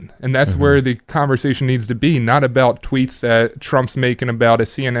Republicans win, and that's where the conversation needs to be, not about tweets that Trump's making about a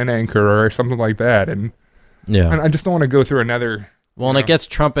CNN anchor or something like that. And I just don't want to go through another. Well, and it gets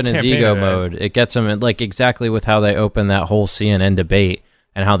Trump in his ego mode. It gets him like exactly with how they opened that whole CNN debate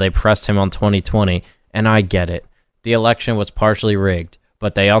and how they pressed him on 2020. And I get it. The election was partially rigged,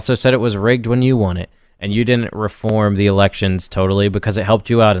 but they also said it was rigged when you won it. And you didn't reform the elections totally because it helped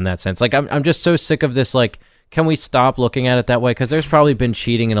you out in that sense. Like, I'm just so sick of this, like, can we stop looking at it that way? Because there's probably been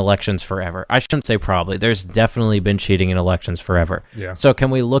cheating in elections forever. I shouldn't say probably. There's definitely been cheating in elections forever. Yeah. So can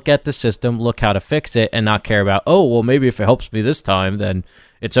we look at the system, look how to fix it, and not care about, oh, well, maybe if it helps me this time, then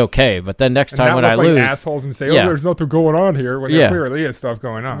it's okay. But then next time when I lose, assholes and say, "Oh, there's nothing going on here," when there clearly is stuff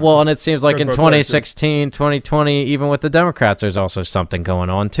going on. Well, and it seems like in 2016, 2020, even with the Democrats, there's also something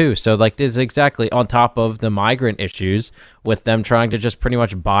going on too. So like this is exactly on top of the migrant issues with them trying to just pretty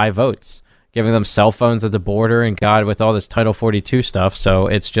much buy votes, giving them cell phones at the border, and God, with all this Title 42 stuff. So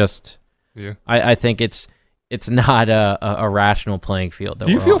it's just, I think it's not a rational playing field.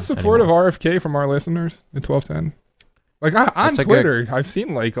 Do you feel support of RFK from our listeners at 1210? Like on Twitter, I've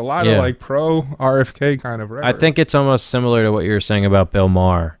seen like a lot of like pro RFK kind of rhetoric. I think it's almost similar to what you were saying about Bill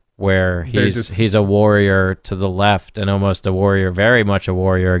Maher, where he's a warrior to the left and almost a warrior, very much a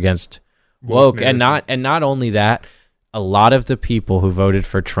warrior against woke, and not only that, a lot of the people who voted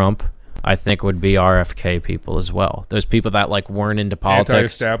for Trump, I think, would be RFK people as well. Those people that like weren't into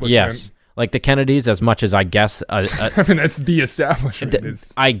politics. Anti-establishment. Yes. Like the Kennedys, as much as I guess... I mean, that's the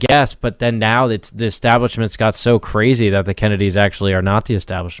establishment. I guess, but then now the establishment's got so crazy that the Kennedys actually are not the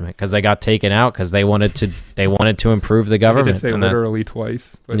establishment because they got taken out because they wanted to improve the government. I say literally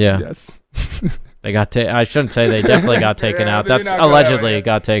twice, but yes. They got I shouldn't say they definitely got taken out. That's allegedly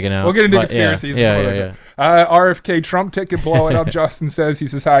got taken out. We'll get into conspiracies. Yeah. RFK Trump ticket blowing up. Justin says, he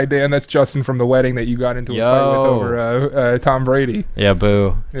says, "Hi, Dan. That's Justin from the wedding that you got into a fight with over Tom Brady." Yeah,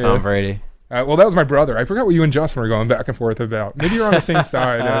 boo. Tom Brady. Well, that was my brother. I forgot what you and Justin were going back and forth about. Maybe you're on the same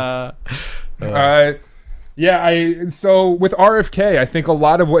side. So with RFK, I think a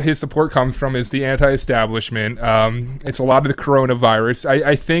lot of what his support comes from is the anti-establishment. It's a lot of the coronavirus.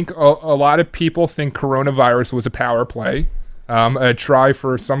 I think a lot of people think coronavirus was a power play, a try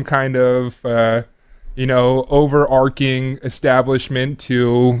for some kind of, overarching establishment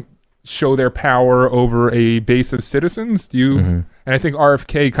to show their power over a base of citizens. And I think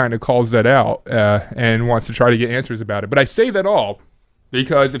RFK kind of calls that out and wants to try to get answers about it. But I say that all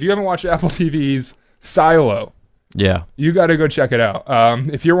because if you haven't watched Apple TV's Silo, you got to go check it out.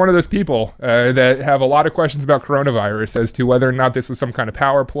 If you're one of those people that have a lot of questions about coronavirus as to whether or not this was some kind of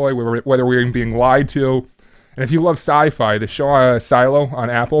power ploy, whether we were being lied to, and if you love sci-fi, the show Silo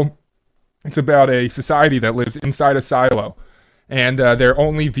on Apple, it's about a society that lives inside a silo, and their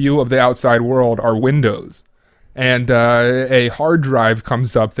only view of the outside world are windows. And a hard drive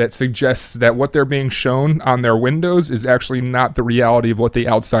comes up that suggests that what they're being shown on their windows is actually not the reality of what the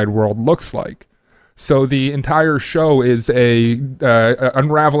outside world looks like. So the entire show is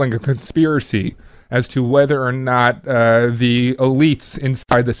unraveling a conspiracy as to whether or not the elites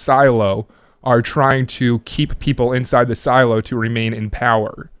inside the silo are trying to keep people inside the silo to remain in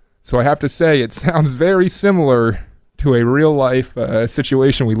power. So I have to say, it sounds very similar to a real life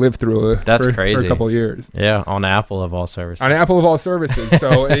situation we lived through for a couple of years. Yeah, on Apple of all services. On Apple of all services.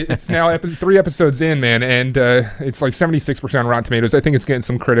 So it's now 3 episodes in, man, and it's like 76% Rotten Tomatoes. I think it's getting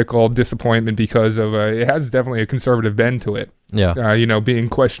some critical disappointment because of it has definitely a conservative bend to it. Yeah. Being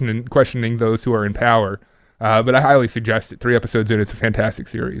questioning those who are in power. But I highly suggest it. 3 episodes in, it's a fantastic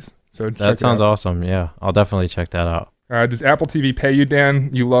series. So that sounds awesome. Yeah, I'll definitely check that out. Does Apple TV pay you, Dan?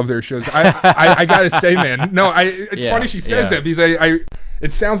 You love their shows. I gotta say, man. No, it's funny she says that because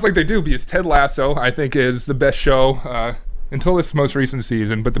it sounds like they do, because Ted Lasso, I think, is the best show until this most recent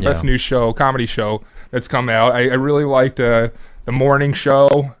season, but the best new comedy show that's come out. I really liked the Morning Show.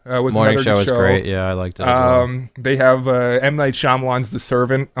 Morning Show is great. Yeah, I liked it as well. They have M. Night Shyamalan's The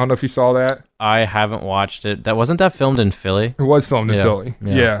Servant. I don't know if you saw that. I haven't watched it. Wasn't that filmed in Philly? It was filmed in Philly.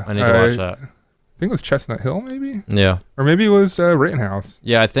 Yeah. I need to watch that. I think it was Chestnut Hill, maybe. Yeah. Or maybe it was Rittenhouse.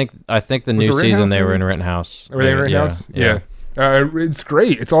 Yeah, I think the new season they were in Rittenhouse. Were they in Rittenhouse? Yeah. It's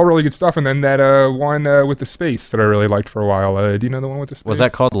great. It's all really good stuff. And then that one with the space that I really liked for a while. Do you know the one with the space? Was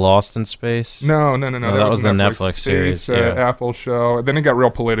that called Lost in Space? No. That was the Netflix series. Apple show. Then it got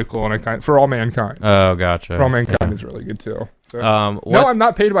real political, and For All Mankind. Oh, gotcha. For All Mankind is really good too. So, no, I'm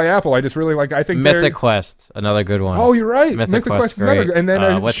not paid by Apple. I just really like. I think Mythic Quest, another good one. Oh, you're right. Mythic Quest is another. And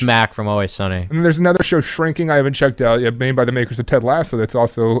then with Mac from Always Sunny. And then there's another show, Shrinking. I haven't checked out yet, made by the makers of Ted Lasso. That's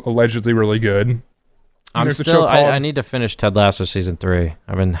also allegedly really good. I'm There's a still. show called- I need to finish Ted Lasso season 3.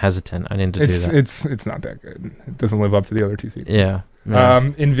 I've been hesitant. I need to do that. It's not that good. It doesn't live up to the other 2 seasons. Yeah.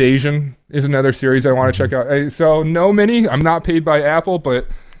 Invasion is another series I want to check out. So no mini. I'm not paid by Apple, but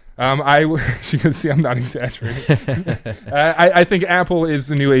you can see I'm not exaggerating. I think Apple is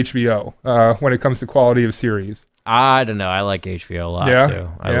the new HBO when it comes to quality of series. I don't know. I like HBO a lot too.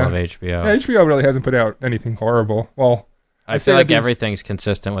 I love HBO. Yeah, HBO really hasn't put out anything horrible. Well, I feel like everything's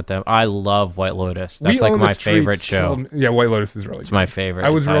consistent with them. I love White Lotus. That's like my favorite show. White Lotus is really It's my favorite. I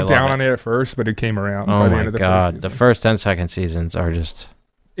was real down on it at first, but it came around by Oh the my end of the god. first The season. first and second seasons are just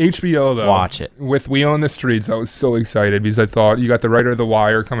HBO though. watch it. With We Own the Streets, I was so excited because I thought you got the writer of The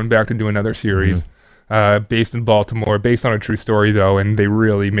Wire coming back to do another series based in Baltimore, based on a true story though, and they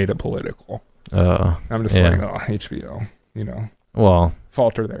really made it political. I'm just like, HBO, well,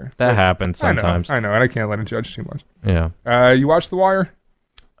 falter there. that happens sometimes. I know, and I can't let it judge too much. Yeah. You watch The Wire?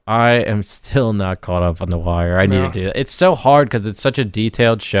 I am still not caught up on The Wire. I need No. to do that. It's so hard because it's such a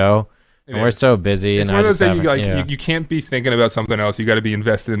detailed show, and we're so busy. It's and one I of those just that haven't- you can't be thinking about something else. You got to be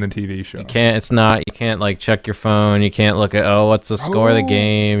invested in the TV show. You can't like check your phone. You can't look at what's the score of the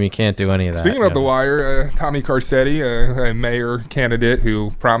game. You can't do any of that. Speaking of The Wire, Tommy Garcetti, a mayor candidate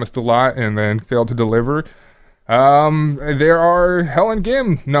who promised a lot and then failed to deliver. There are Helen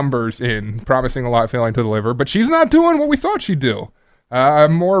Gim numbers in promising a lot, failing to deliver, but she's not doing what we thought she'd do. A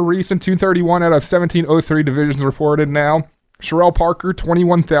more recent 231 out of 1703 divisions reported now. Sherelle Parker,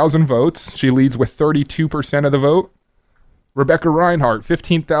 21,000 votes. She leads with 32% of the vote. Rebecca Reinhart,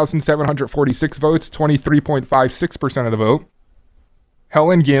 15,746 votes, 23.56% of the vote.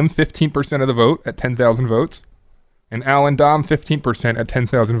 Helen Gim, 15% of the vote at 10,000 votes. And Alan Dom, 15% at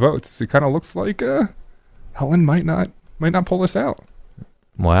 10,000 votes. So it kind of looks like Helen might not pull this out.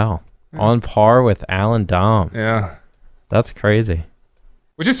 Wow. On par with Alan Dom. Yeah. That's crazy.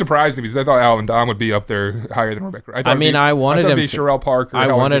 Which is surprising because I thought Alan Dom would be up there higher than Rebecca. I wanted him to be Sherelle Parker. I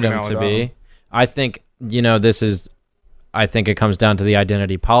Helen wanted Gim, him and to Alan Dom. be. I think, I think it comes down to the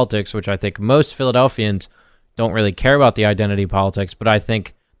identity politics, which I think most Philadelphians don't really care about the identity politics, but I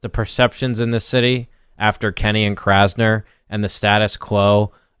think the perceptions in the city after Kenny and Krasner and the status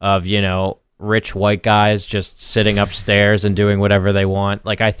quo of, rich white guys just sitting upstairs and doing whatever they want.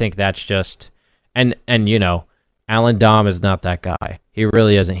 Like, I think that's just, and Alan Dom is not that guy. He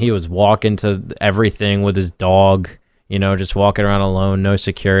really isn't. He was walking to everything with his dog, just walking around alone, no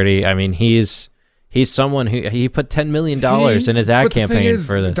security. I mean, he's someone who he put $10 million in his ad campaign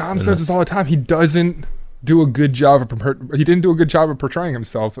for this. Dom says this all the time. He doesn't do a good job he didn't do a good job of portraying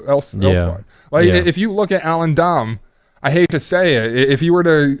himself elsewhere. If you look at Alan Dom, I hate to say it, if you were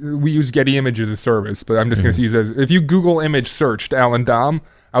to, we use Getty Images as a service, but I'm just going to use it as, if you Google image searched Alan Dom,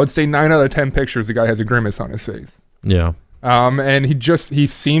 I would say 9 out of 10 pictures, the guy has a grimace on his face. Yeah. And he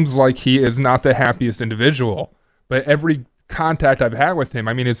seems like he is not the happiest individual, but every contact I've had with him,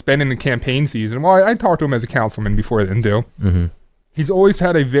 I mean, it's been in the campaign season. Well, I talked to him as a councilman before then too. Mm-hmm. He's always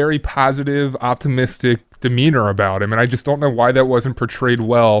had a very positive, optimistic demeanor about him, and I just don't know why that wasn't portrayed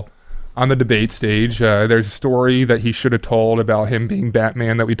well on the debate stage. There's a story that he should have told about him being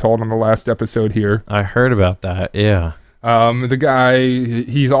Batman that we told on the last episode here. I heard about that, yeah. The guy,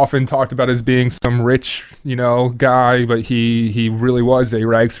 he's often talked about as being some rich, guy, but he really was a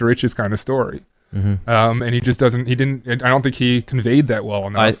rags to riches kind of story. Mm-hmm. And I don't think he conveyed that well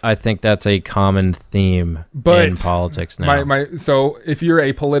enough. I think that's a common theme in politics now. So if you're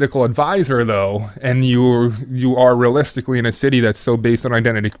a political advisor though, and you are realistically in a city that's so based on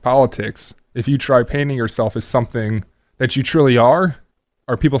identity politics, if you try painting yourself as something that you truly are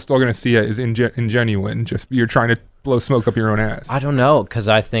people still going to see it as ingenuine? Just you're trying to blow smoke up your own ass. I don't know, because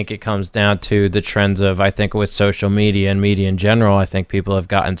I think it comes down to the trends of, I think with social media and media in general, I think people have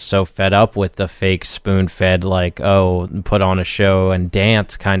gotten so fed up with the fake spoon-fed, like, put on a show and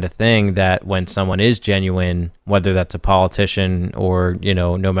dance kind of thing, that when someone is genuine, whether that's a politician or,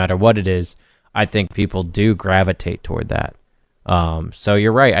 no matter what it is, I think people do gravitate toward that. So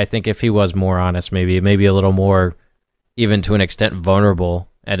you're right. I think if he was more honest, maybe a little more, even to an extent, vulnerable,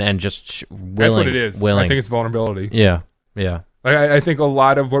 and just willing. That's what it is. I think it's vulnerability. Yeah. I think a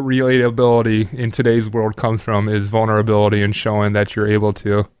lot of what relatability in today's world comes from is vulnerability and showing that you're able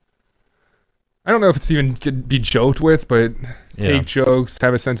to, I don't know if it's even to be joked with, but take jokes,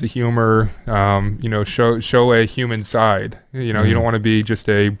 have a sense of humor, show a human side. You don't want to be just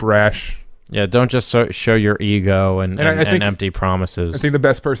a brash. Yeah, don't just show your ego and empty promises. I think the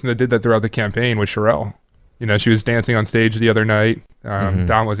best person that did that throughout the campaign was Sherelle. She was dancing on stage the other night.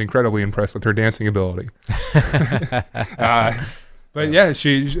 Dom was incredibly impressed with her dancing ability. But yeah,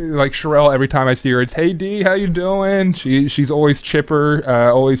 she like Sherelle. Every time I see her, it's "Hey D, how you doing?" She's always chipper,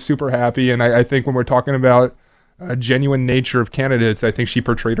 always super happy. And I think when we're talking about genuine nature of candidates, I think she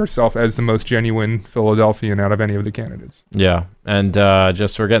portrayed herself as the most genuine Philadelphian out of any of the candidates. Yeah, and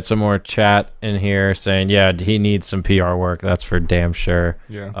just we're getting some more chat in here saying, yeah, he needs some PR work. That's for damn sure.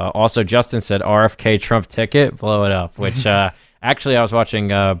 Yeah. Also, Justin said RFK Trump ticket, blow it up. Which actually, I was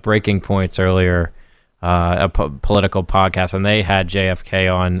watching Breaking Points earlier. Political podcast, and they had RFK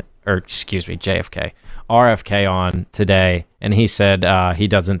on today, and he said he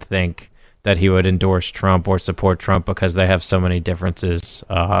doesn't think that he would endorse Trump or support Trump because they have so many differences,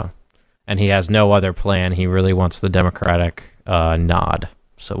 and he has no other plan. He really wants the Democratic nod,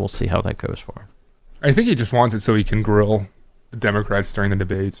 so we'll see how that goes for him. I think he just wants it so he can grill the Democrats during the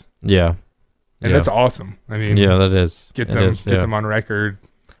debates. Yeah. And that's awesome. I mean, yeah, that is. Get them on record.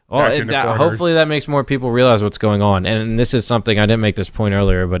 Well, hopefully that makes more people realize what's going on. And this is something, I didn't make this point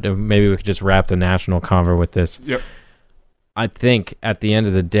earlier, but maybe we could just wrap the national convo with this. Yep. I think at the end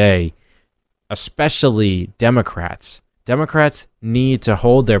of the day, especially Democrats need to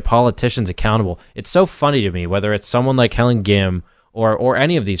hold their politicians accountable. It's so funny to me, whether it's someone like Helen Gim or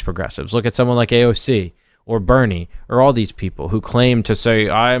any of these progressives. Look at someone like AOC or Bernie or all these people who claim to say,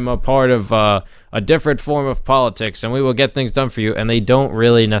 I'm a part of a different form of politics and we will get things done for you. And they don't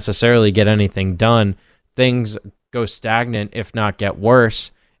really necessarily get anything done. Things go stagnant, if not get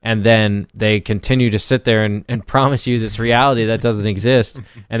worse. And then they continue to sit there and promise you this reality that doesn't exist.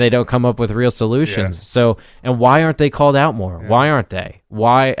 And they don't come up with real solutions. Yeah. So, and why aren't they called out more? Yeah. Why aren't they?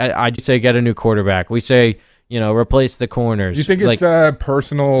 Why? I say get a new quarterback. We say, replace the corners. Do you think it's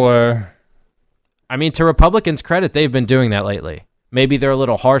personal... I mean, to Republicans' credit, they've been doing that lately. Maybe they're a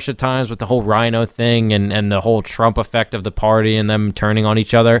little harsh at times with the whole Rhino thing and the whole Trump effect of the party and them turning on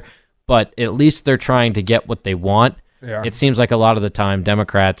each other, but at least they're trying to get what they want. Yeah. It seems like a lot of the time,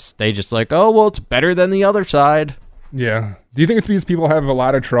 Democrats, they just like, oh, well, it's better than the other side. Yeah. Do you think it's because people have a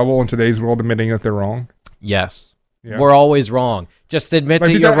lot of trouble in today's world admitting that they're wrong? Yes. Yeah. We're always wrong. Just admit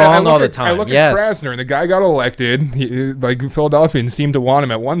that you're wrong all the time. I look at Krasner, and the guy got elected. Philadelphians seemed to want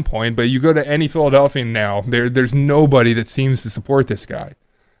him at one point, but you go to any Philadelphian now, there's nobody that seems to support this guy.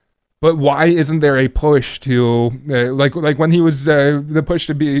 But why isn't there a push to, like when he was, the push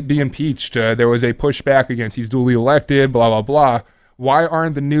to be impeached, there was a pushback against he's duly elected, blah, blah, blah. Why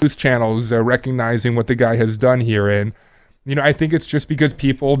aren't the news channels recognizing what the guy has done here? And, I think it's just because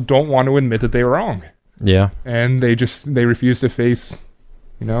people don't want to admit that they were wrong. Yeah. And they refuse to face,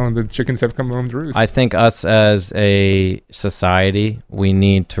 the chickens have come home to roost. I think us as a society, we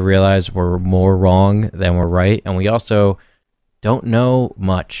need to realize we're more wrong than we're right. And we also don't know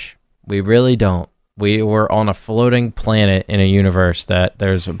much. We really don't. We're on a floating planet in a universe that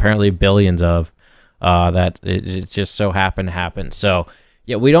there's apparently billions of, that it just so happened. So,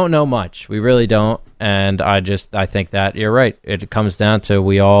 yeah, we don't know much. We really don't. And I think that you're right. It comes down to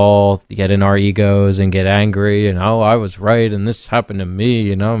we all get in our egos and get angry and, oh, I was right and this happened to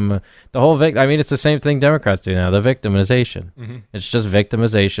me. The whole it's the same thing Democrats do now, the victimization. Mm-hmm. It's just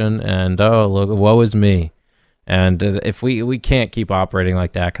victimization and, oh, look, woe is me. And if we can't keep operating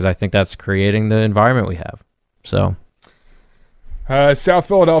like that, because I think that's creating the environment we have. So... South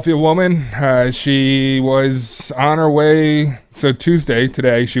Philadelphia woman, she was on her way, so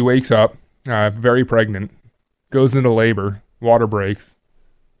today, she wakes up, very pregnant, goes into labor, water breaks,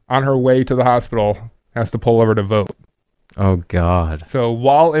 on her way to the hospital, has to pull over to vote. Oh, God. So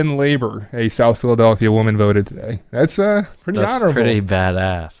while in labor, a South Philadelphia woman voted today. That's pretty honorable. That's pretty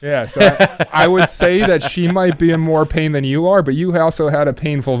badass. Yeah, so I would say that she might be in more pain than you are, but you also had a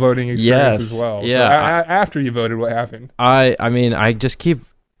painful voting experience as well. Yeah. So after you voted, what happened? I just keep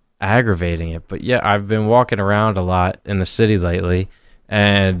aggravating it, but yeah, I've been walking around a lot in the city lately,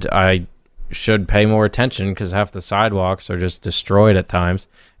 and I should pay more attention because half the sidewalks are just destroyed at times,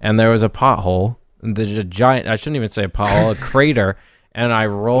 and there was a pothole. There's a giant, I shouldn't even say a pothole, a crater, and I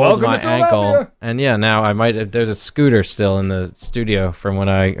rolled my ankle. And yeah, now there's a scooter still in the studio from when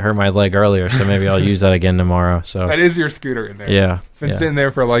I hurt my leg earlier, so maybe I'll use that again tomorrow. So that is your scooter in there. Yeah. It's been sitting there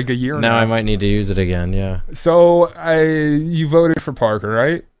for like a year now. Now I might need to use it again, yeah. So you voted for Parker,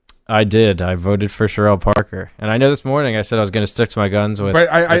 right? I did. I voted for Sherelle Parker. And I know this morning I said I was going to stick to my guns with But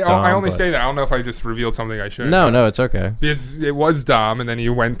Dom, I only say that. I don't know if I just revealed something I shouldn't. No, it's okay. Because it was Dom, and then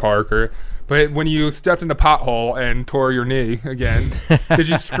you went Parker. But when you stepped in the pothole and tore your knee again, did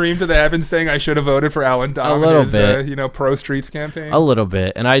you scream to the heavens saying I should have voted for Alan Dom in his, pro streets campaign? A little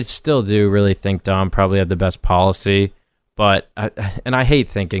bit. And I still do really think Dom probably had the best policy. But I hate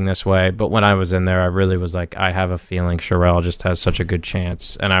thinking this way, but when I was in there, I really was like, I have a feeling Sherelle just has such a good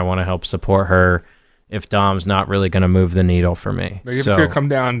chance, and I want to help support her if Dom's not really going to move the needle for me. Like if it's going to come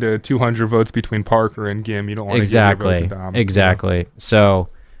down to 200 votes between Parker and Gim, you don't want to give your vote to Dom. Exactly. So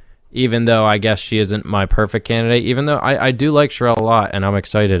even though I guess she isn't my perfect candidate, even though I do like Sherelle a lot and I'm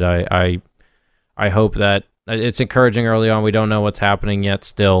excited, I hope that it's encouraging early on. We don't know what's happening yet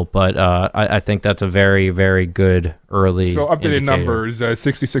still, but I think that's a very, very good early So updated indicator. numbers,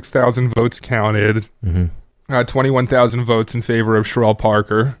 66,000 votes counted, 21,000 votes in favor of Sherelle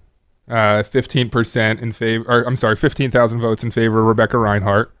Parker, 15% in favor, or I'm sorry, 15,000 votes in favor of Rebecca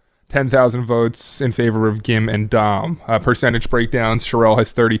Reinhart, 10,000 votes in favor of Gim and Dom. Percentage breakdowns, Sherelle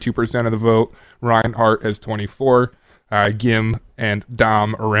has 32% of the vote, Reinhart has 24%, Gim and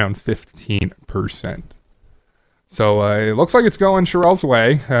Dom around 15%. So it looks like it's going Sherelle's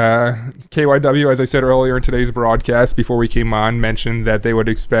way. KYW, as I said earlier in today's broadcast, before we came on, mentioned that they would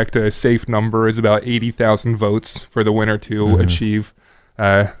expect a safe number is about 80,000 votes for the winner to achieve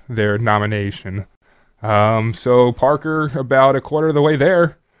their nomination. So Parker about a quarter of the way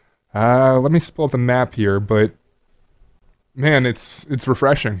there. Let me pull up the map here, but man, it's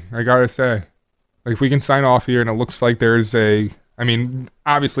refreshing. I gotta say, like if we can sign off here, and it looks like there's I mean,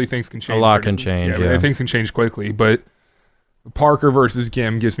 obviously things can change. A lot can change, yeah. Things can change quickly, but Parker versus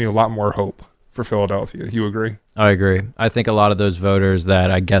Gim gives me a lot more hope for Philadelphia. You agree? I agree. I think a lot of those voters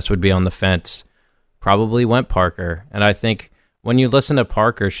that I guess would be on the fence probably went Parker. And I think when you listen to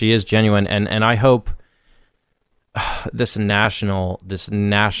Parker, she is genuine. And I hope this national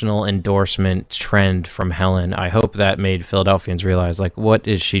endorsement trend from Helen, I hope that made Philadelphians realize, like, what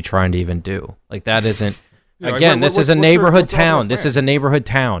is she trying to even do? Like, that isn't... Yeah, Again, like, this is a neighborhood town. This is a neighborhood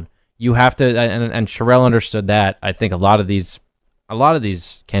town. You have to, and Sherelle understood that. I think a lot of these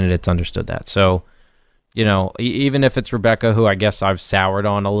candidates understood that. So, you know, even if it's Rebecca, who I guess I've soured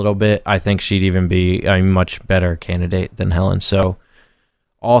on a little bit, I think she'd even be a much better candidate than Helen. So,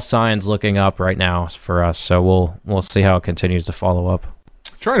 all signs looking up right now for us. So we'll see how it continues to follow up.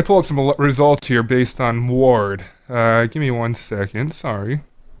 Trying to pull up some results here based on Ward. Give me 1 second. Sorry.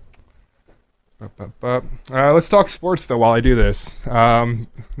 Let's talk sports though while I do this. Then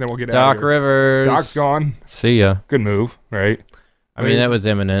we'll get out of Doc here. Rivers. Doc's gone. See ya. Good move, right? I mean, that was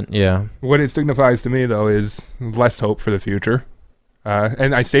imminent, yeah. What it signifies to me though is less hope for the future.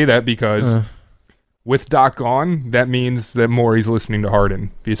 And I say that because with Doc gone, that means that Morey's listening to Harden.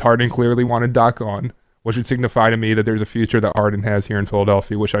 Because Harden clearly wanted Doc gone, which would signify to me that there's a future that Harden has here in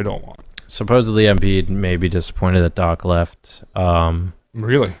Philadelphia, which I don't want. Supposedly Embiid may be disappointed that Doc left.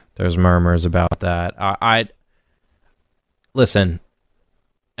 Really? There's murmurs about that. Listen,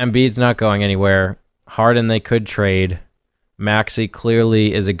 Embiid's not going anywhere. Harden they could trade. Maxey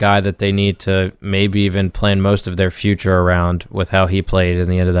clearly is a guy that they need to maybe even plan most of their future around with how he played in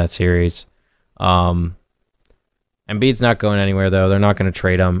the end of that series. Embiid's not going anywhere though. They're not going to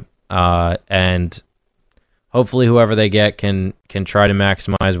trade him. And hopefully whoever they get can try to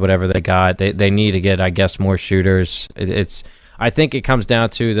maximize whatever they got. They need to get, I guess, more shooters. I think it comes down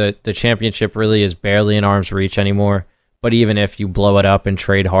to the championship really is barely in arm's reach anymore. But even if you blow it up and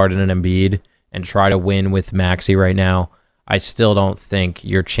trade Harden and Embiid and try to win with Maxey right now, I still don't think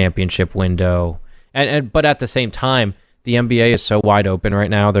your championship window. But at the same time, the NBA is so wide open right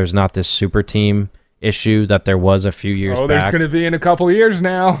now. There's not this super team issue that there was a few years back. There's going to be in a couple of years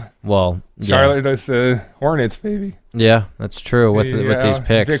now. Well, Charlotte, that's Hornets, baby. Yeah, that's true with these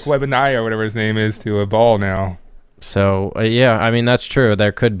picks. Vic Wembanyama, whatever his name is, to a ball now. So, yeah, I mean, that's true.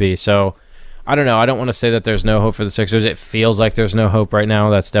 There could be. So, I don't know. I don't want to say that there's no hope for the Sixers. It feels like there's no hope right now.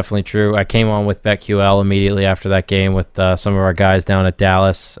 That's definitely true. I came on with BetQL immediately after that game with some of our guys down at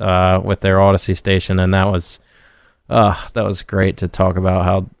Dallas with their Odyssey station, and that was great to talk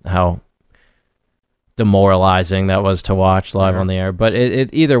about how demoralizing that was to watch live on the air. But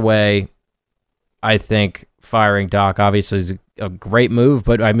either way, I think firing Doc obviously is a great move,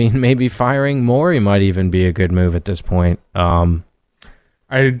 but I mean, maybe firing Morey might even be a good move at this point.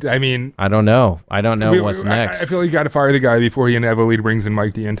 I mean, I don't know. I don't know what's next. I feel like you got to fire the guy before he inevitably brings in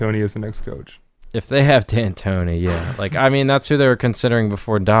Mike D'Antoni as the next coach. If they have D'Antoni, yeah. Like, I mean, that's who they were considering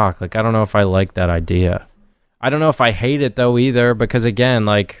before Doc. Like, I don't know if I like that idea. I don't know if I hate it, though, either, because, again,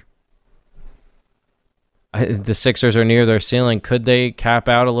 like, the Sixers are near their ceiling. Could they cap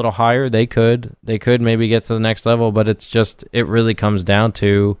out a little higher? They could. They could maybe get to the next level, but it really comes down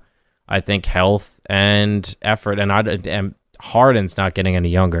to, I think, health and effort. And Harden's not getting any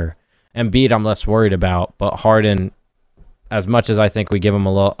younger. Embiid, I'm less worried about, but Harden, as much as I think we give him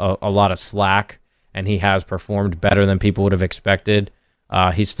a lot of slack, and he has performed better than people would have expected,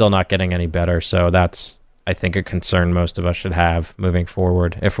 he's still not getting any better. So that's, I think, a concern most of us should have moving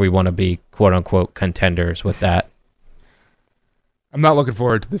forward if we want to be quote-unquote contenders with that. I'm not looking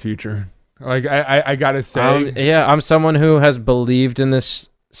forward to the future. Like I gotta say, Yeah, I'm someone who has believed in this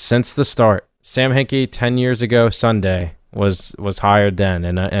since the start. Sam Hinkie 10 years ago Sunday was hired then,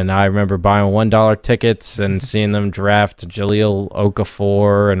 and I remember buying $1 tickets and seeing them draft Jaleel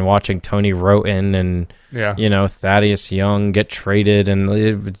Okafor and watching Tony Roten and Thaddeus Young get traded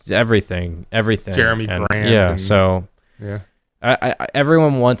and everything. Jeremy and, Grant. So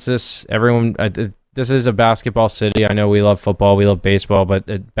everyone wants this. Everyone. This is a basketball city. I know we love football, we love baseball,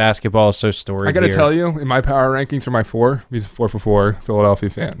 but basketball is so storied. I got to here. tell you, in my power rankings for my 4, he's a 4 for 4 Philadelphia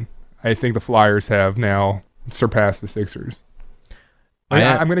fan. I think the Flyers have now surpassed the Sixers.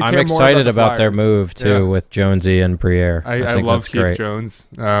 I'm excited about their move too with Jonesy and Briere. I love Keith great. Jones.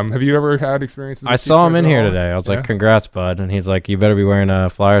 Have you ever had experiences? I saw him in here today. I was like, "Congrats, bud!" And he's like, "You better be wearing a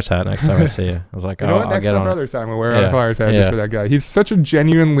Flyers hat next time I see you." I was like, I'll get on. Next time we'll wear a Flyers hat just for that guy. He's such a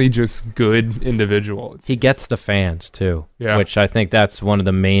genuinely just good individual. He gets the fans too, which I think that's one of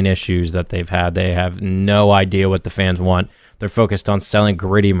the main issues that they've had. They have no idea what the fans want. They're focused on selling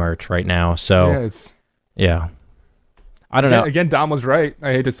Gritty merch right now. So I don't know. Again, Dom was right.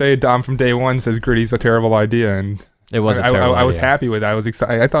 I hate to say it. Dom from day one says Gritty's a terrible idea, and it was a terrible idea. I was happy with it. I was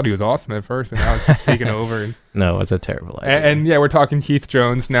excited. I thought he was awesome at first, and now it's just taken over. And, no, it was a terrible idea. And we're talking Keith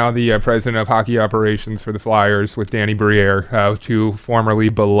Jones, now the president of hockey operations for the Flyers, with Danny Briere, 2 formerly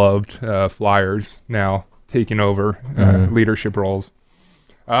beloved Flyers, now taking over leadership roles.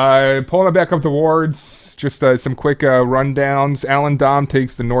 Pulling it back up towards just some quick rundowns. Alan Dom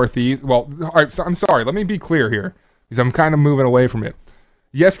takes the Northeast. Well, all right, I'm sorry. Let me be clear here, because I'm kind of moving away from it.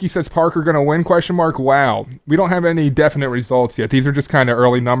 Yeski says Parker going to win, ? Wow. We don't have any definite results yet. These are just kind of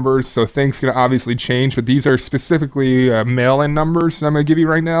early numbers, so things can obviously change, but these are specifically mail-in numbers I'm going to give you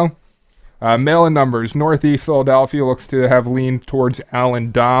right now. Mail-in numbers. Northeast Philadelphia looks to have leaned towards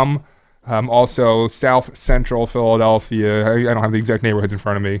Alan Dom. Also, South Central Philadelphia. I don't have the exact neighborhoods in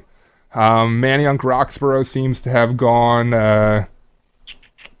front of me. Manayunk Roxborough seems to have gone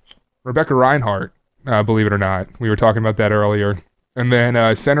Rebecca Reinhart. Believe it or not. We were talking about that earlier. And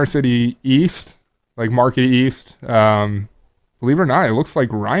then Center City East, like Market East, believe it or not, it looks like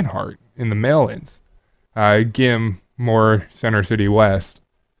Reinhart in the mail-ins. Gim, more Center City West.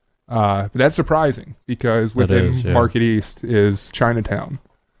 But that's surprising, because within Market East is Chinatown.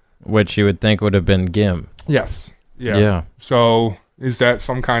 Which you would think would have been Gim. Yes. Yeah. So is that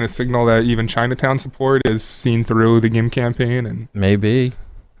some kind of signal that even Chinatown support is seen through the Gim campaign? And maybe.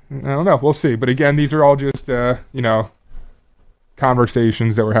 I don't know. We'll see. But again, these are all just,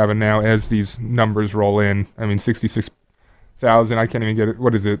 conversations that we're having now as these numbers roll in. I mean, 66,000. I can't even get it.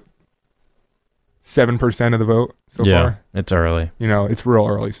 What is it? 7% of the vote so far? Yeah, it's early. It's real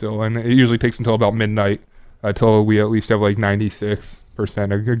early still. And it usually takes until about midnight until we at least have like 96%.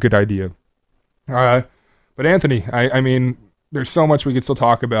 A good idea. But Anthony, I mean, there's so much we could still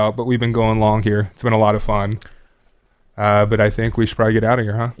talk about, but we've been going long here. It's been a lot of fun. But I think we should probably get out of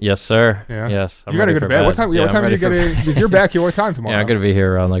here, huh? Yes, sir. Yeah. Yes. You gotta go to bed. What time? What time are you getting? Because you're back here. What time tomorrow? Yeah, I'm gonna be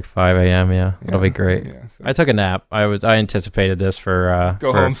here around like 5 a.m. Yeah, it'll be great. Yeah, so. I took a nap. I anticipated this for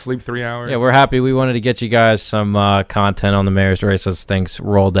home, sleep 3 hours. Yeah, we're happy. We wanted to get you guys some content on the mayor's race as things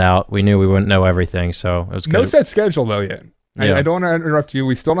rolled out. We knew we wouldn't know everything, so it was good. No set schedule though yet. Yeah. I don't want to interrupt you.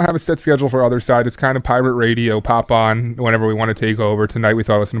 We still don't have a set schedule for other side. It's kind of pirate radio. Pop on whenever we want to take over. Tonight we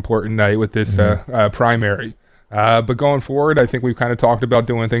thought it was an important night with this primary. But going forward, I think we've kind of talked about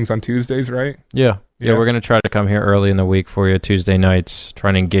doing things on Tuesdays, right? Yeah, we're going to try to come here early in the week for you, Tuesday nights,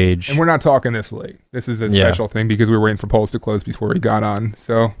 trying to engage. And we're not talking this late. This is a special thing because we were waiting for polls to close before we got on.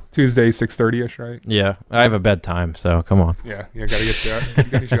 So Tuesday, 6:30-ish, right? Yeah, I have a bedtime, so come on. Yeah, got to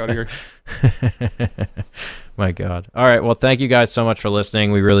get you out of here. My God. All right, well, thank you guys so much for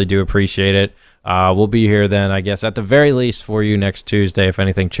listening. We really do appreciate it. We'll be here then, I guess, at the very least for you next Tuesday. If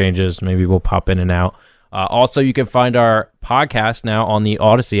anything changes, maybe we'll pop in and out. Also, you can find our podcast now on the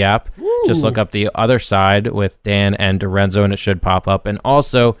Odyssey app. Woo. Just look up The Other Side with Dan and Dorenzo, and it should pop up. And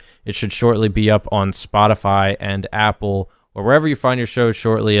also, it should shortly be up on Spotify and Apple, or wherever you find your shows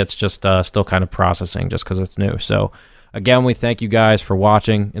shortly. It's just still kind of processing just because it's new. So, again, we thank you guys for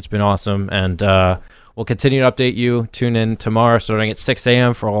watching. It's been awesome, and we'll continue to update you. Tune in tomorrow starting at 6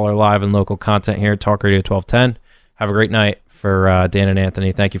 a.m. for all our live and local content here at Talk Radio 1210. Have a great night. For Dan and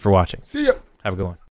Anthony, thank you for watching. See ya. Have a good one.